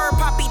 Her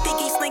poppy think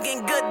he's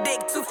slinging good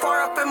dick. Too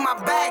far up in my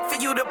bag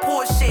for you to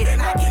pull shit.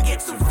 And I can get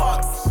too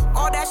fucked.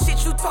 All that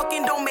shit you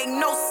talking don't make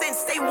no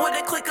sense. They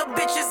woulda click up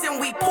bitches and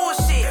we pull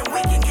shit. And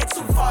we can get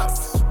too fucked.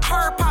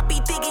 Her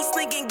poppy think he's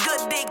slinging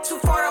good dick. Too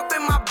far up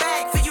in my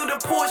bag for you to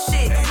pull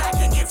shit. And I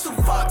can get too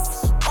fucked.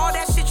 All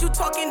that shit you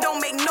talking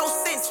don't make no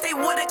sense. They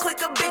woulda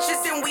click up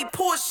bitches and we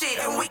pull shit.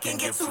 And we can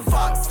get too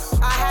fucked.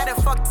 I had a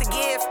fuck to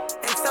give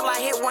until I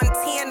hit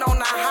 110 on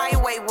the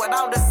highway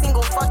without a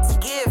single fuck to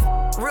give.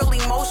 Real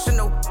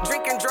emotional,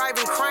 drinking,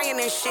 driving, crying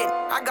and shit.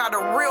 I got a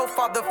real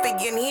father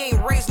figure and he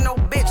ain't raised no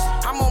bitch.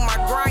 I'm on my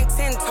grind,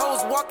 10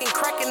 toes, walking,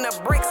 cracking the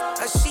bricks.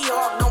 A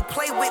She-Hulk, don't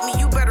play with me,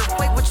 you better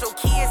play with your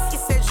kids. He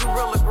said you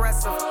real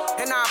aggressive,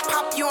 and I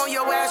pop you on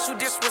your ass. You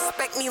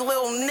disrespect me,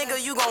 little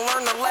nigga, you gon'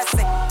 learn a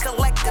lesson.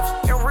 Collective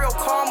and real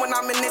calm when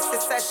I'm in this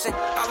succession.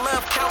 I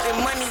love counting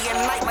money at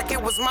night like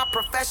it was my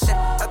profession.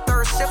 A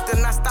third shift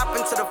and I stop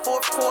into the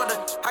fourth quarter.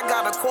 I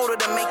got a quota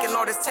to make and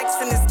all this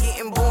texting is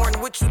getting boring.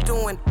 What you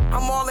doing?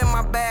 I'm all in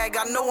my bag,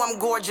 I know I'm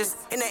gorgeous.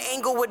 In the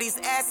angle with these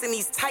ass and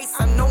these tights,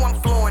 I know I'm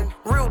flowing.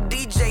 Real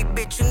DJ,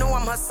 bitch, you know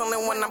I'm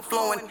hustling when I'm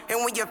flowing.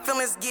 And when your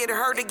feelings get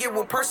hurt, it get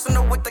real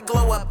personal with the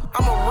glow up.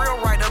 I'm a real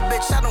writer,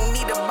 bitch, I don't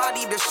need a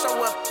body to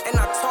show up. And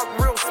I talk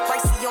real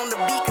spicy on the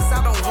beat, cause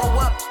I don't hoe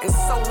up. And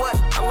so what?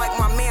 I like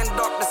my man,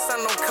 dark, the sun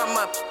don't come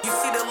up. You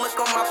see the look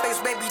on my face,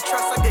 baby,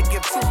 trust I could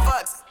give 2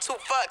 fucks. 2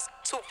 fucks,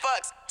 2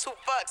 fucks, 2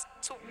 fucks,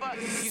 2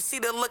 fucks. You see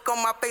the look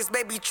on my face,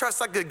 baby,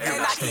 trust I could give.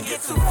 And I can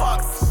get 2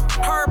 fucks.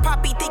 Her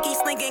poppy think he's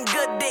slinging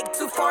good dick.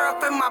 Too far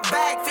up in my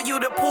bag for you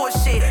to pull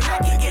shit. And I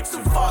can get 2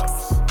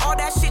 fucks. All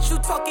that shit you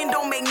talking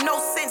don't make no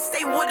sense.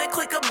 They woulda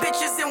click up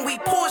bitches and we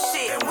pull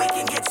shit. And we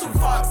can get 2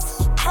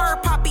 fucks. Her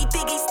poppy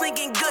think he's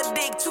slinging good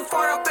dick. Too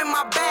far up in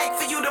my bag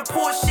for you to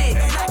pull shit.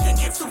 And I can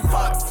get 2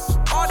 fucks.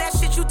 All that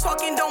shit you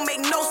talking don't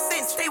make no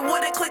sense. They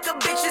woulda click up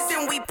bitches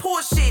and we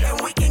pull shit.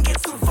 And we